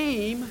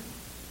same,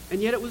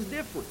 and yet it was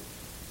different.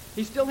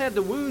 He still had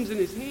the wounds in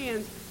his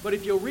hands, but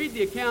if you'll read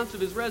the accounts of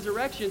his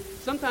resurrection,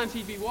 sometimes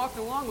he'd be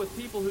walking along with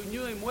people who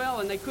knew him well,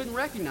 and they couldn't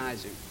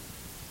recognize him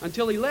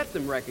until he let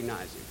them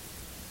recognize him.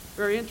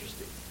 Very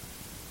interesting.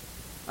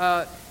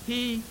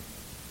 He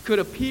could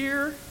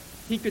appear,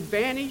 he could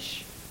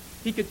vanish,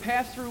 he could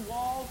pass through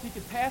walls, he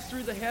could pass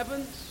through the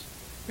heavens.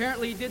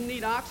 Apparently he didn't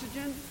need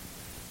oxygen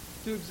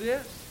to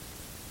exist.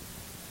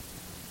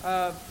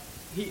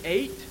 He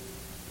ate,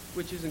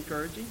 which is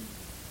encouraging.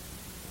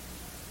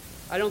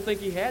 I don't think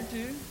he had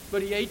to,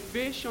 but he ate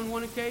fish on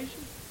one occasion.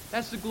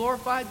 That's the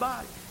glorified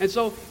body. And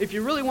so if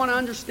you really want to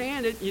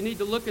understand it, you need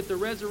to look at the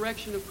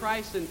resurrection of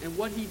Christ and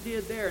what he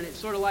did there. And it's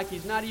sort of like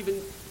he's not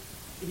even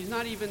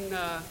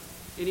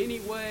in any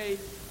way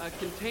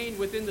contained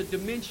within the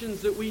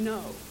dimensions that we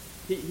know.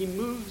 He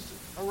moves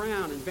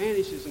around and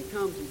vanishes and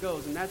comes and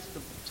goes, and that's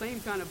the same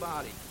kind of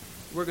body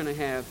we're going to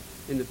have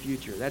in the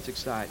future. That's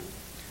exciting.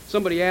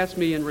 Somebody asked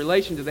me in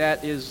relation to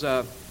that, is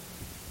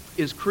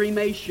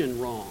cremation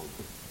wrong?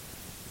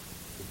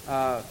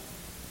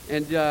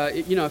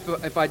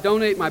 If I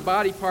donate my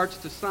body parts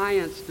to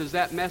science, does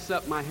that mess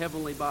up my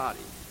heavenly body?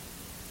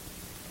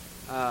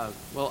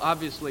 Well,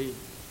 obviously,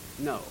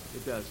 no,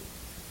 it doesn't.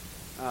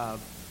 In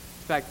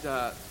fact,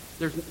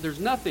 there's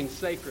nothing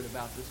sacred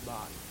about this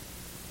body.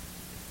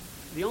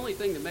 The only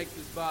thing that makes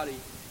this body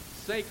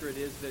sacred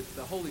is that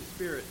the Holy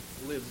Spirit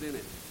lives in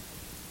it.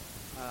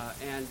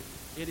 And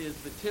it is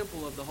the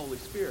temple of the Holy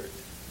Spirit.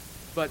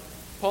 But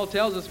Paul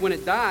tells us when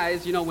it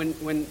dies,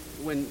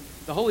 when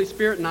the Holy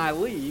Spirit and I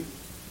leave,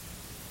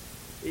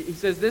 he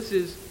says this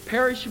is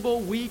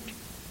perishable, weak,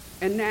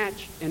 and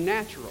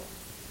natural.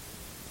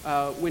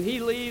 When he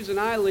leaves and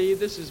I leave,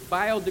 this is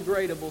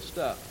biodegradable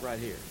stuff right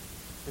here.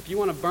 If you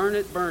want to burn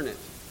it, burn it.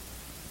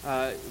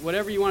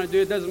 Whatever you want to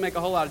do, it doesn't make a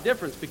whole lot of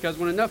difference, because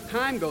when enough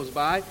time goes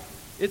by,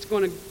 it's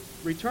going to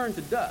return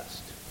to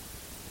dust.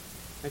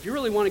 If you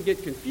really want to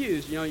get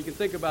confused, you can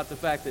think about the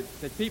fact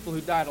that people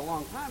who died a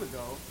long time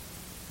ago,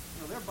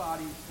 their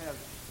bodies have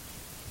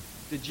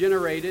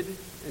degenerated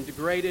and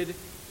degraded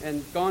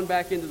and gone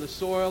back into the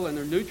soil, and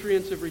their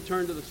nutrients have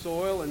returned to the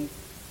soil, and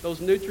those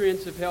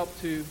nutrients have helped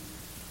to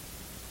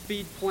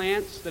feed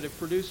plants that have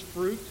produced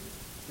fruit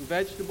and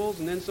vegetables,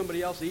 and then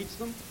somebody else eats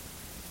them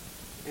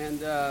and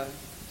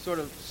sort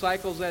of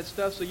cycles that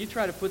stuff. So you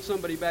try to put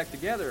somebody back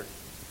together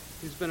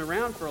who's been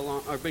around for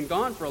been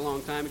gone for a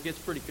long time, it gets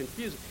pretty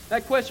confusing.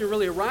 That question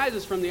really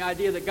arises from the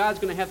idea that God's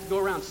going to have to go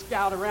around,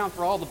 scout around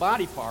for all the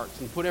body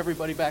parts and put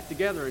everybody back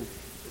together, and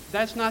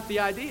that's not the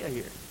idea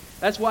here.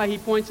 That's why he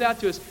points out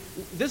to us,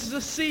 this is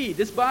a seed.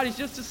 This body's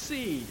just a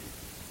seed.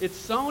 It's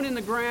sown in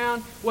the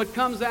ground. What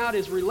comes out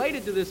is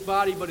related to this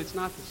body, but it's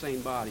not the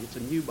same body. It's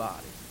a new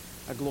body,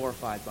 a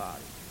glorified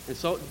body. And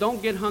so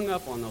don't get hung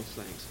up on those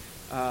things.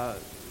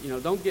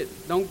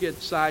 Don't get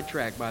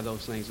sidetracked by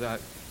those things.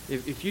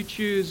 If you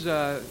choose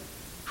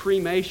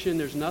cremation,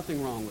 there's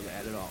nothing wrong with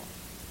that at all.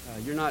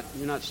 You're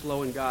not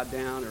slowing God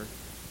down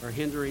or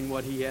hindering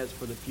what he has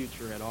for the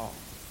future at all.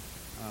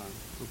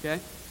 Okay?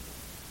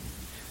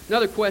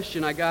 Another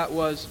question I got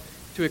was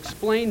to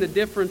explain the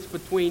difference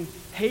between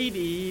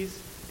Hades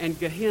and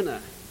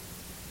Gehenna.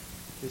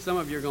 And some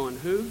of you are going,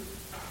 who?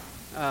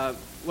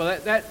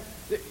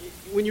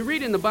 When you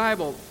read in the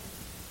Bible,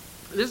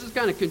 this is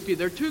kind of confusing.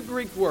 There are two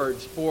Greek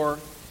words for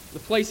the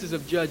places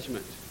of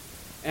judgment,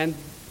 and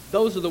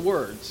those are the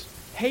words.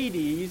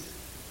 Hades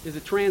is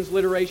a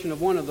transliteration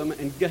of one of them,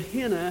 and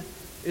Gehenna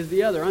is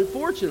the other.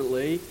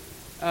 Unfortunately,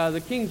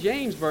 the King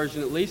James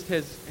Version, at least,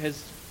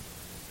 has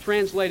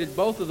translated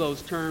both of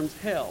those terms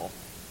hell.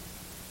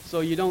 So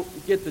you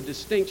don't get the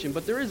distinction,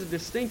 but there is a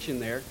distinction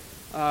there.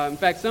 In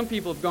fact, some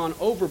people have gone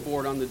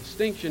overboard on the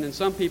distinction, and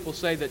some people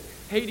say that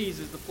Hades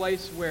is the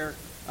place where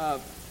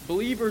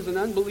believers and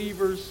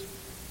unbelievers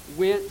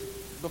went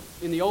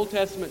in the Old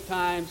Testament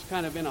times,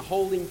 kind of in a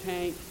holding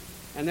tank.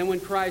 And then when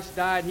Christ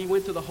died, he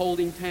went to the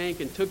holding tank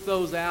and took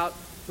those out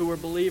who were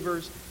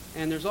believers.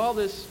 And there's all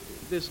this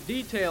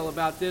detail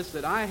about this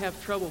that I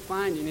have trouble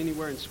finding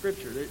anywhere in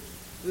Scripture.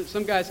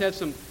 Some guys have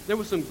there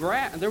was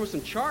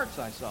some charts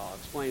I saw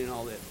explaining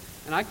all this,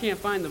 and I can't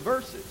find the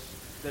verses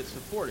that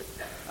support it.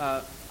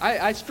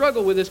 I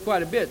struggle with this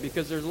quite a bit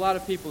because there's a lot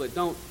of people that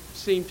don't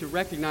seem to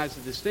recognize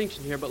the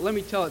distinction here, but let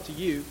me tell it to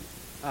you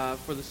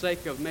for the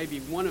sake of maybe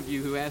one of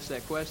you who asked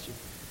that question,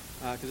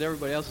 because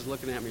everybody else is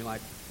looking at me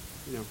like,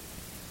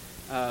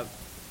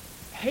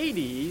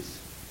 Hades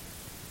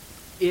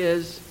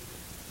is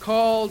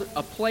called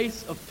a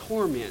place of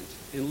torment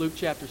in Luke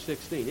chapter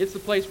 16. It's the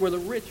place where the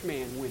rich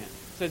man went.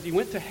 It says he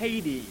went to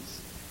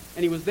Hades,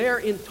 and he was there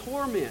in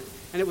torment,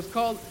 and it was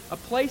called a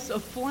place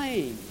of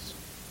flames.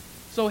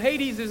 So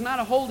Hades is not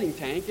a holding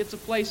tank. It's a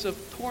place of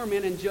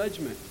torment and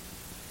judgment.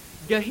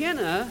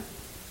 Gehenna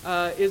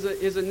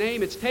is a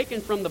name. It's taken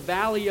from the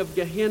valley of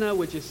Gehenna,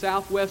 which is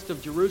southwest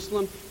of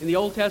Jerusalem. In the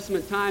Old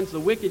Testament times, the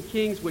wicked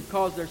kings would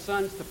cause their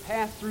sons to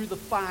pass through the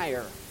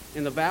fire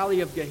in the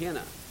valley of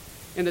Gehenna.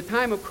 In the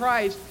time of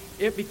Christ,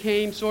 it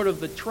became sort of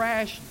the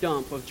trash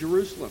dump of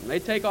Jerusalem.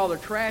 They'd take all their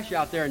trash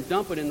out there and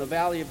dump it in the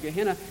valley of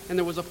Gehenna, and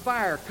there was a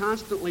fire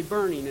constantly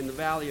burning in the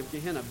valley of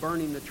Gehenna,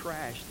 burning the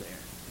trash there.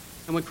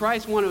 And when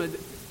Christ wanted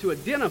to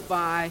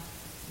identify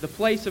the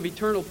place of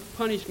eternal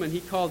punishment, he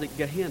called it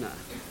Gehenna.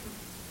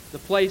 The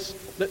place,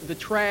 the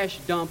trash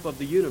dump of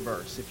the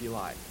universe, if you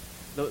like.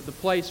 The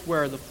place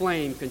where the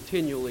flame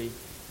continually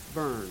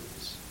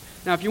burns.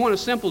 Now, if you want a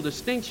simple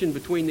distinction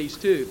between these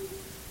two,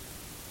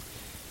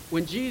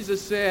 when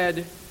Jesus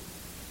said,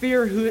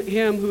 "Fear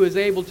him who is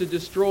able to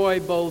destroy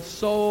both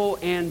soul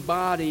and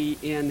body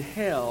in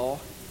hell,"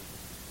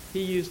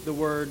 he used the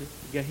word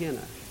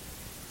Gehenna.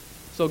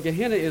 So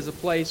Gehenna is a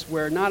place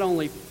where not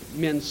only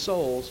men's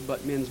souls,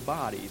 but men's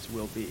bodies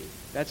will be.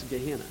 That's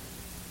Gehenna.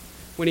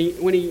 When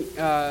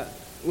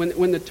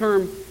the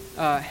term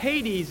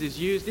Hades is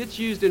used, it's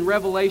used in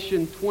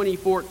Revelation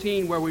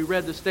 20:14, where we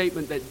read the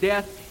statement that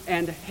death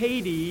and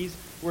Hades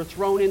were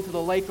thrown into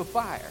the lake of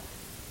fire.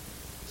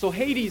 So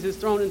Hades is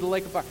thrown into the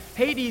lake of fire.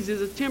 Hades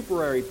is a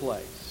temporary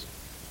place.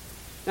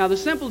 Now the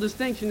simple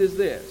distinction is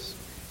this.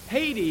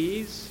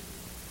 Hades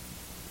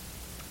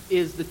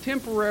is the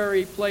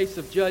temporary place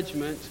of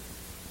judgment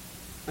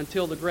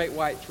until the great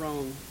white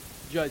throne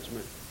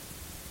judgment.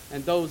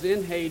 And those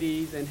in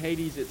Hades and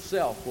Hades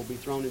itself will be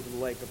thrown into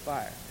the lake of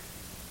fire.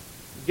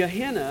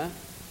 Gehenna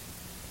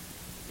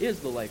is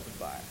the lake of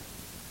fire.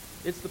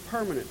 It's the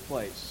permanent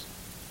place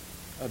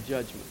of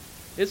judgment.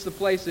 It's the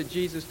place that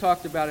Jesus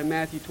talked about in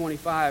Matthew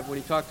 25 when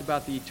he talked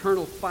about the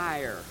eternal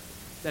fire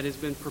that has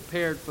been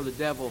prepared for the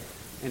devil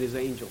and his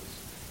angels.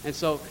 And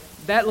so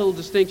that little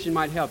distinction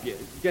might help you.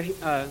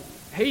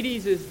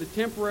 Hades is the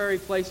temporary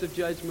place of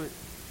judgment.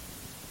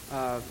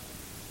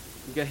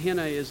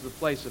 Gehenna is the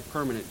place of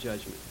permanent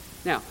judgment.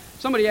 Now,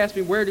 somebody asked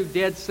me, where do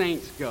dead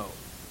saints go?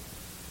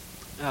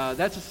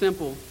 That's a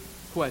simple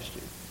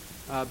question.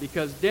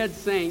 Because dead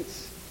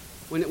saints,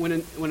 when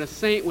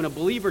a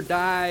believer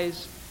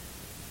dies,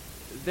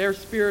 their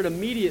spirit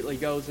immediately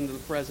goes into the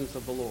presence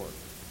of the Lord.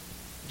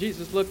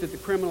 Jesus looked at the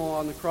criminal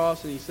on the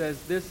cross and he says,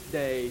 "This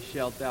day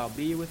shalt thou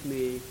be with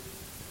me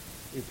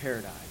in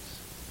paradise."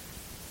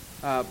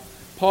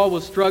 Paul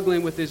was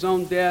struggling with his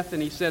own death,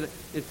 and he said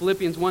in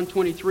Philippians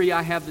 1:23,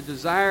 "I have the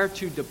desire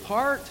to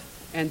depart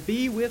and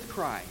be with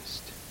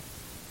Christ."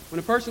 When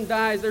a person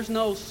dies, there's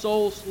no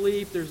soul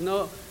sleep, there's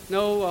no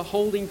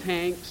holding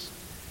tanks.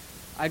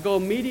 I go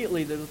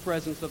immediately to the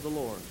presence of the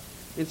Lord.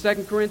 In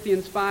 2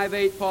 Corinthians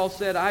 5:8, Paul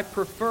said, "I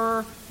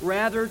prefer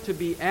rather to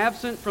be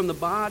absent from the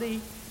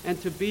body and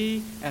to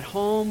be at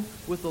home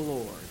with the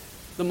Lord."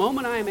 The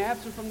moment I am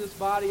absent from this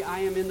body, I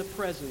am in the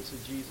presence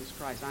of Jesus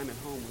Christ. I'm at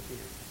home with him.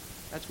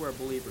 That's where a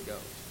believer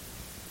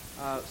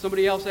goes.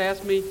 Somebody else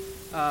asked me,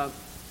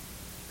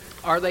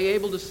 are they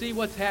able to see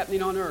what's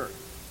happening on earth?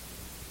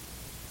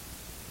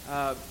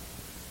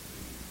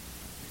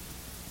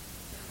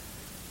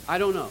 I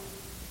don't know.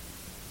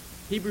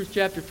 Hebrews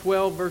chapter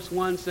 12, verse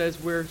 1 says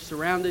we're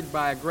surrounded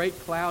by a great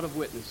cloud of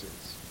witnesses.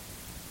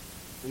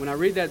 And when I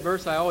read that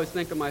verse, I always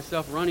think of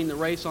myself running the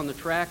race on the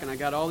track, and I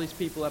got all these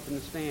people up in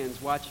the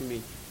stands watching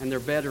me, and they're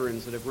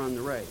veterans that have run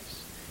the race.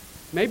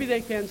 Maybe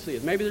they can see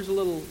it. Maybe there's a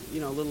little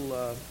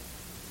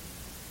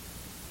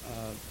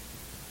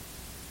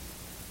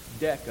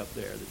deck up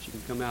there that you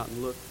can come out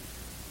and look.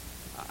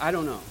 I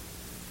don't know.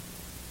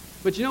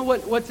 But you know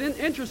what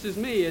interests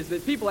me is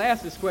that people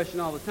ask this question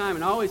all the time,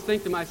 and I always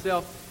think to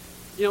myself,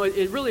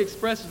 it really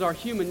expresses our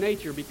human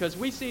nature, because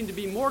we seem to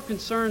be more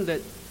concerned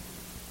that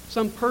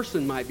some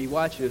person might be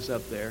watching us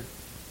up there.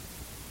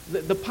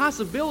 The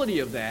possibility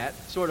of that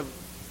sort of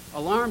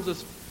alarms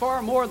us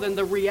far more than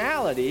the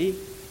reality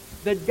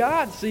that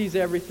God sees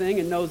everything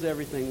and knows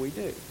everything we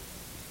do.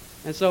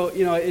 And so,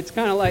 it's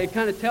kind of like, it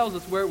kind of tells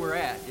us where we're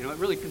at. It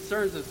really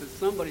concerns us that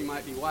somebody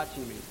might be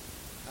watching me.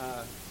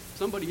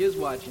 Somebody is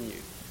watching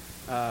you.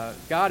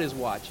 God is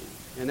watching,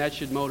 and that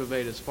should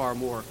motivate us far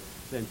more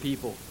than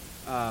people.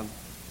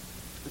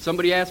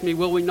 Somebody asked me,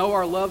 will we know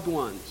our loved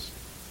ones?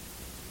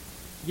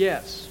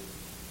 Yes,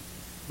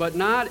 but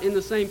not in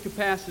the same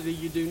capacity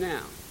you do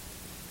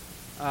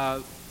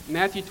now.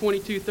 Matthew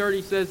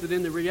 22:30 says that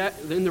in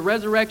the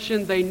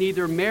resurrection they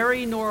neither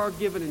marry nor are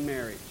given in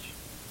marriage.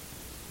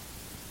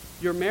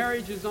 Your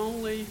marriage is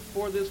only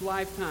for this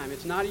lifetime.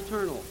 It's not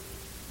eternal.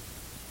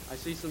 I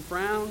see some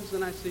frowns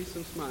and I see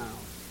some smiles.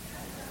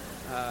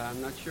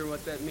 I'm not sure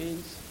what that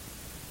means,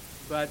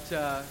 but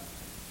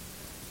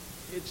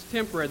it's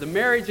temporary. The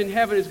marriage in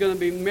heaven is going to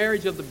be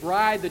marriage of the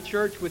bride, the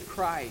church, with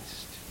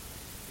Christ.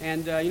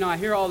 And, I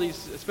hear all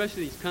these,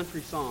 especially these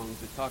country songs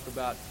that talk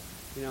about,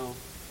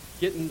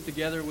 getting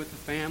together with the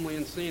family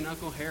and seeing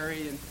Uncle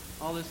Harry and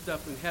all this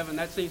stuff in heaven.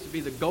 That seems to be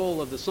the goal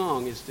of the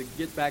song, is to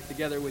get back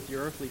together with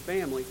your earthly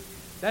family.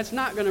 That's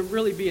not going to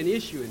really be an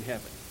issue in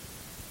heaven,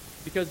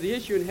 because the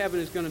issue in heaven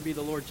is going to be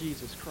the Lord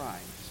Jesus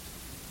Christ.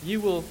 You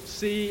will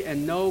see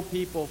and know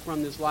people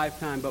from this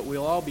lifetime, but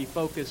we'll all be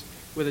focused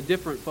with a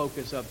different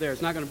focus up there.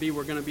 It's not going to be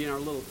we're going to be in our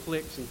little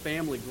cliques and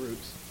family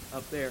groups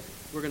up there.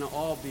 We're going to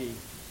all be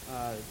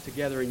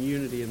together in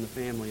unity in the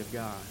family of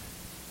God.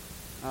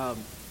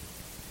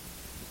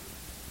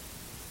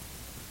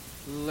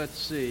 Let's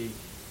see.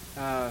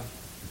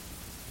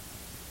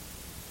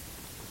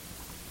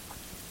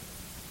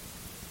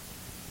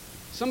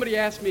 Somebody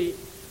asked me,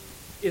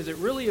 is it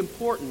really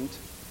important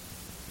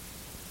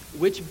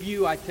which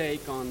view I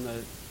take on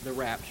the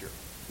rapture?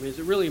 I mean, is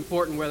it really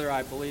important whether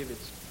I believe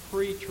it's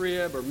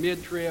pre-trib or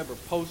mid-trib or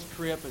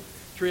post-trib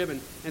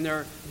and there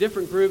are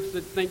different groups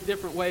that think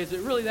different ways?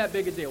 Is it really that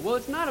big a deal? Well,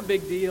 it's not a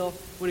big deal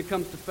when it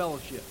comes to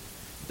fellowship.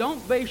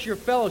 Don't base your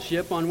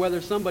fellowship on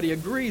whether somebody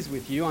agrees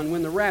with you on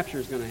when the rapture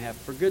is going to happen,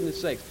 for goodness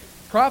sakes.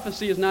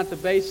 Prophecy is not the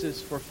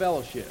basis for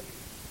fellowship.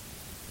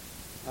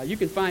 You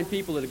can find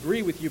people that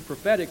agree with you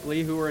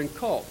prophetically who are in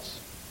cults.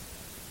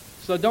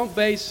 So don't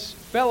base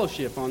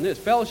fellowship on this.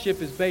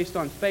 Fellowship is based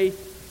on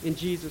faith in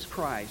Jesus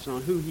Christ,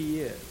 on who he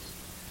is.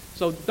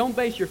 So don't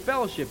base your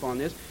fellowship on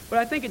this. But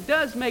I think it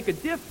does make a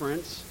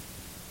difference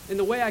in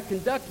the way I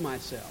conduct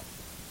myself.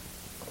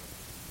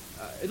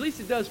 At least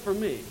it does for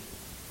me.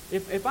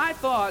 If I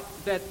thought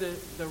that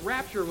the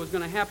rapture was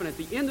going to happen at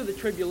the end of the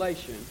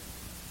tribulation,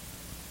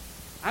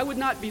 I would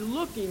not be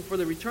looking for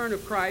the return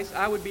of Christ.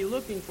 I would be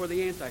looking for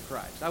the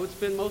Antichrist. I would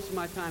spend most of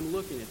my time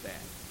looking at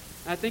that.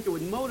 And I think it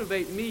would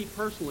motivate me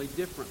personally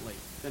differently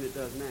than it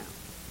does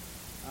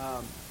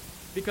now.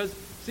 Because,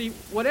 see,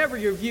 whatever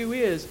your view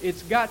is,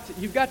 you've got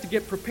to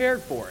get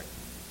prepared for it.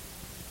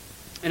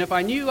 And if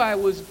I knew I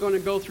was going to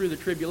go through the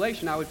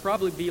tribulation, I would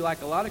probably be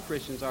like a lot of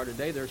Christians are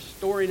today. They're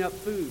storing up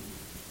food.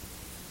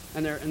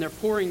 and they're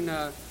pouring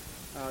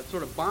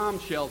sort of bomb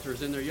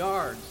shelters in their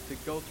yards to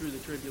go through the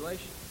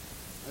tribulation.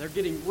 They're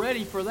getting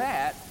ready for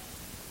that.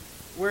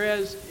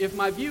 Whereas if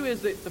my view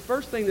is that the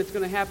first thing that's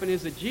going to happen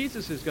is that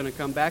Jesus is going to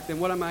come back, then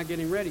what am I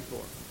getting ready for?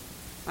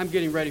 I'm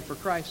getting ready for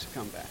Christ to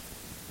come back.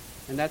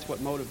 And that's what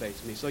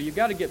motivates me. So you've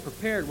got to get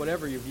prepared,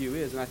 whatever your view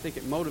is, and I think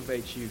it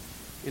motivates you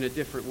in a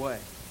different way.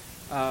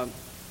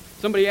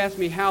 Somebody asked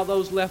me how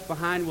those left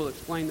behind will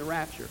explain the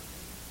rapture.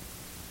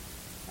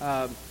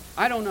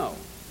 I don't know.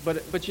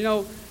 But you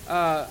know,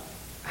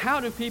 how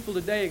do people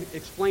today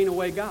explain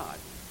away God?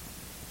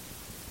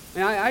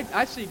 And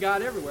I see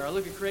God everywhere. I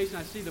look at creation,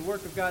 I see the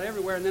work of God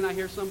everywhere, and then I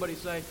hear somebody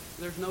say,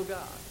 there's no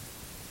God.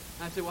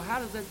 And I say, well, how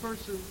does that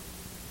person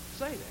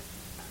say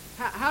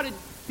that? How did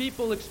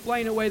people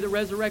explain away the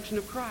resurrection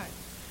of Christ?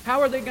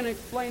 How are they going to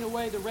explain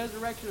away the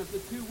resurrection of the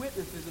two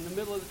witnesses in the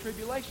middle of the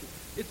tribulation?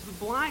 It's the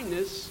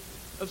blindness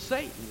of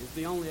Satan is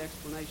the only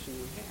explanation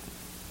we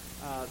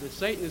have. That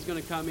Satan is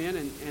going to come in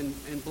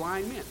and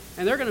blind men.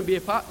 And there are going to be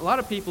a lot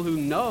of people who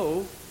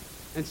know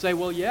and say,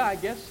 well, yeah, I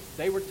guess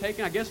they were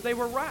taken. I guess they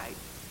were right.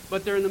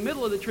 But they're in the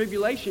middle of the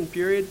tribulation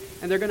period,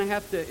 and they're going to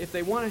have to, if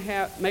they want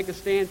to make a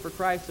stand for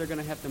Christ, they're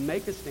going to have to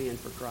make a stand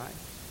for Christ.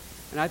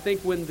 And I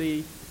think when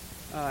the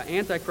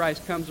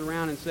Antichrist comes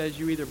around and says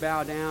you either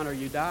bow down or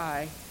you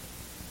die,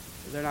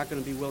 they're not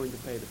going to be willing to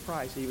pay the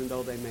price, even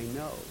though they may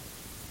know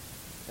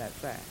that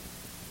fact.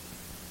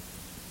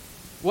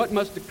 What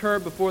must occur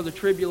before the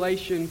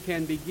tribulation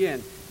can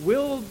begin?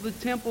 Will the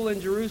temple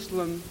in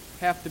Jerusalem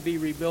have to be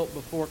rebuilt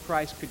before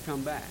Christ could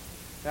come back?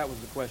 That was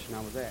the question I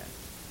was asked.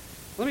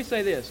 Let me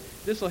say this.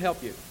 This will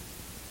help you.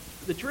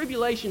 The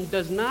tribulation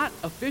does not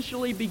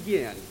officially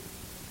begin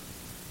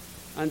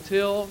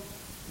until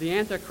the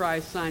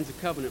Antichrist signs a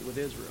covenant with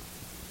Israel.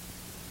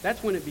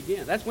 That's when it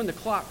begins. That's when the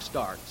clock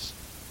starts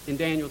in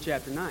Daniel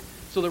chapter 9.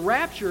 So the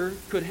rapture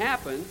could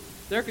happen.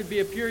 There could be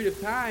a period of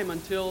time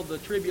until the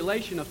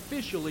tribulation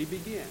officially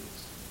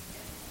begins.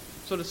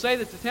 So to say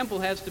that the temple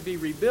has to be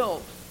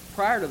rebuilt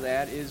prior to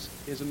that is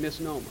a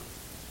misnomer.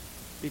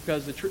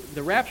 Because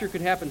the rapture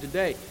could happen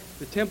today.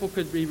 The temple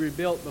could be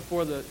rebuilt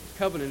before the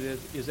covenant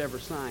is ever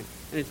signed.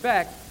 And in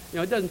fact, you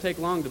know, it doesn't take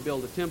long to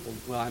build a temple.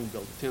 Well, I haven't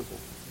built a temple,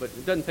 but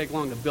it doesn't take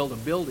long to build a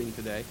building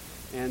today.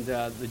 And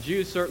the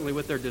Jews, certainly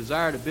with their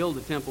desire to build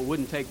a temple,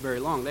 wouldn't take very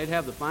long. They'd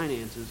have the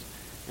finances,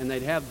 and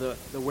they'd have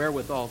the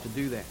wherewithal to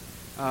do that.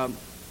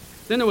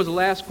 Then there was a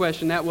last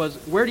question. That was,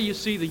 where do you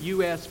see the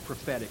U.S.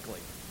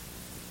 prophetically?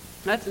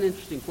 That's an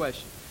interesting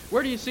question.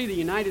 Where do you see the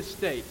United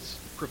States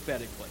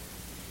prophetically?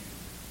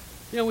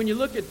 You know, when you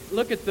look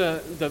at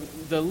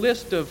the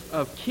list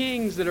of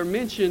kings that are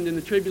mentioned in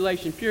the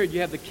tribulation period,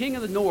 you have the king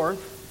of the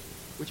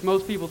north, which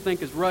most people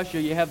think is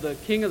Russia. You have the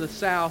king of the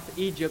south,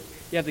 Egypt.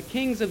 You have the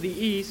kings of the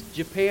east,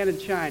 Japan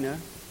and China,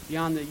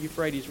 beyond the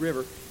Euphrates River.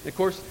 And of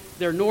course,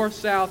 they're north,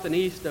 south, and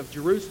east of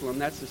Jerusalem.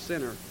 That's the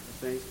center of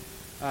things.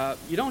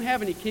 You don't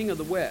have any king of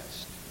the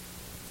west.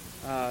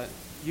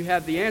 You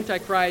have the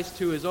Antichrist,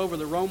 who is over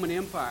the Roman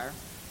Empire.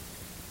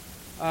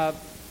 The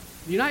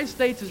United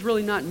States is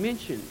really not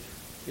mentioned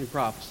in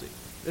prophecy.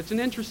 It's an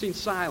interesting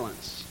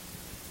silence.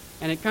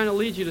 And it kind of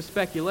leads you to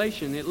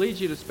speculation. It leads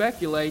you to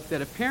speculate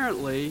that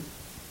apparently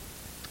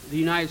the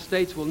United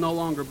States will no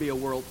longer be a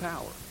world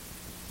power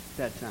at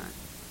that time.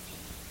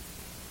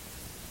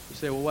 You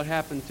say, well, what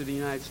happened to the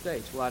United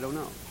States? Well, I don't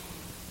know.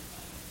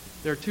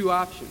 There are two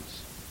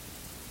options.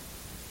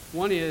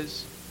 One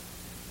is,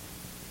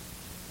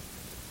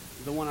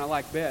 the one I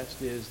like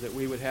best, is that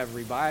we would have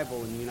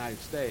revival in the United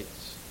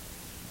States.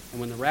 And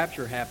when the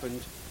rapture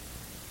happened,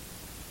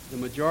 the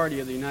majority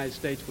of the United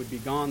States would be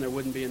gone. There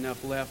wouldn't be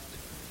enough left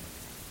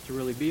to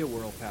really be a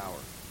world power.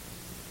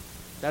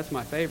 That's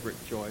my favorite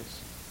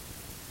choice.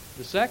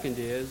 The second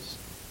is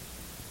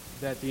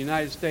that the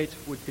United States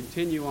would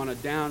continue on a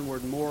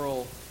downward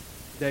moral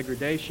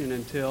degradation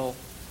until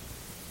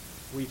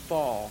we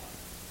fall,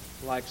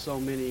 like so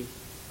many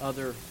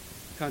other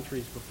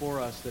countries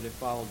before us that have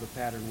followed the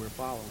pattern we're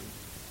following.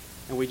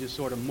 And we just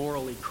sort of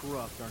morally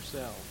corrupt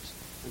ourselves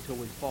until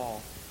we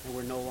fall and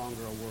we're no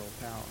longer a world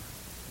power.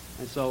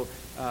 And so,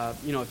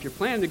 you know, if you're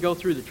planning to go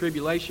through the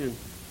tribulation,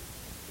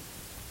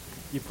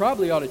 you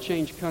probably ought to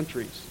change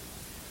countries,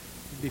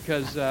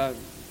 because the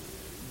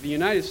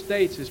United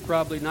States is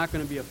probably not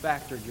going to be a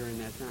factor during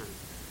that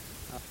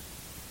time.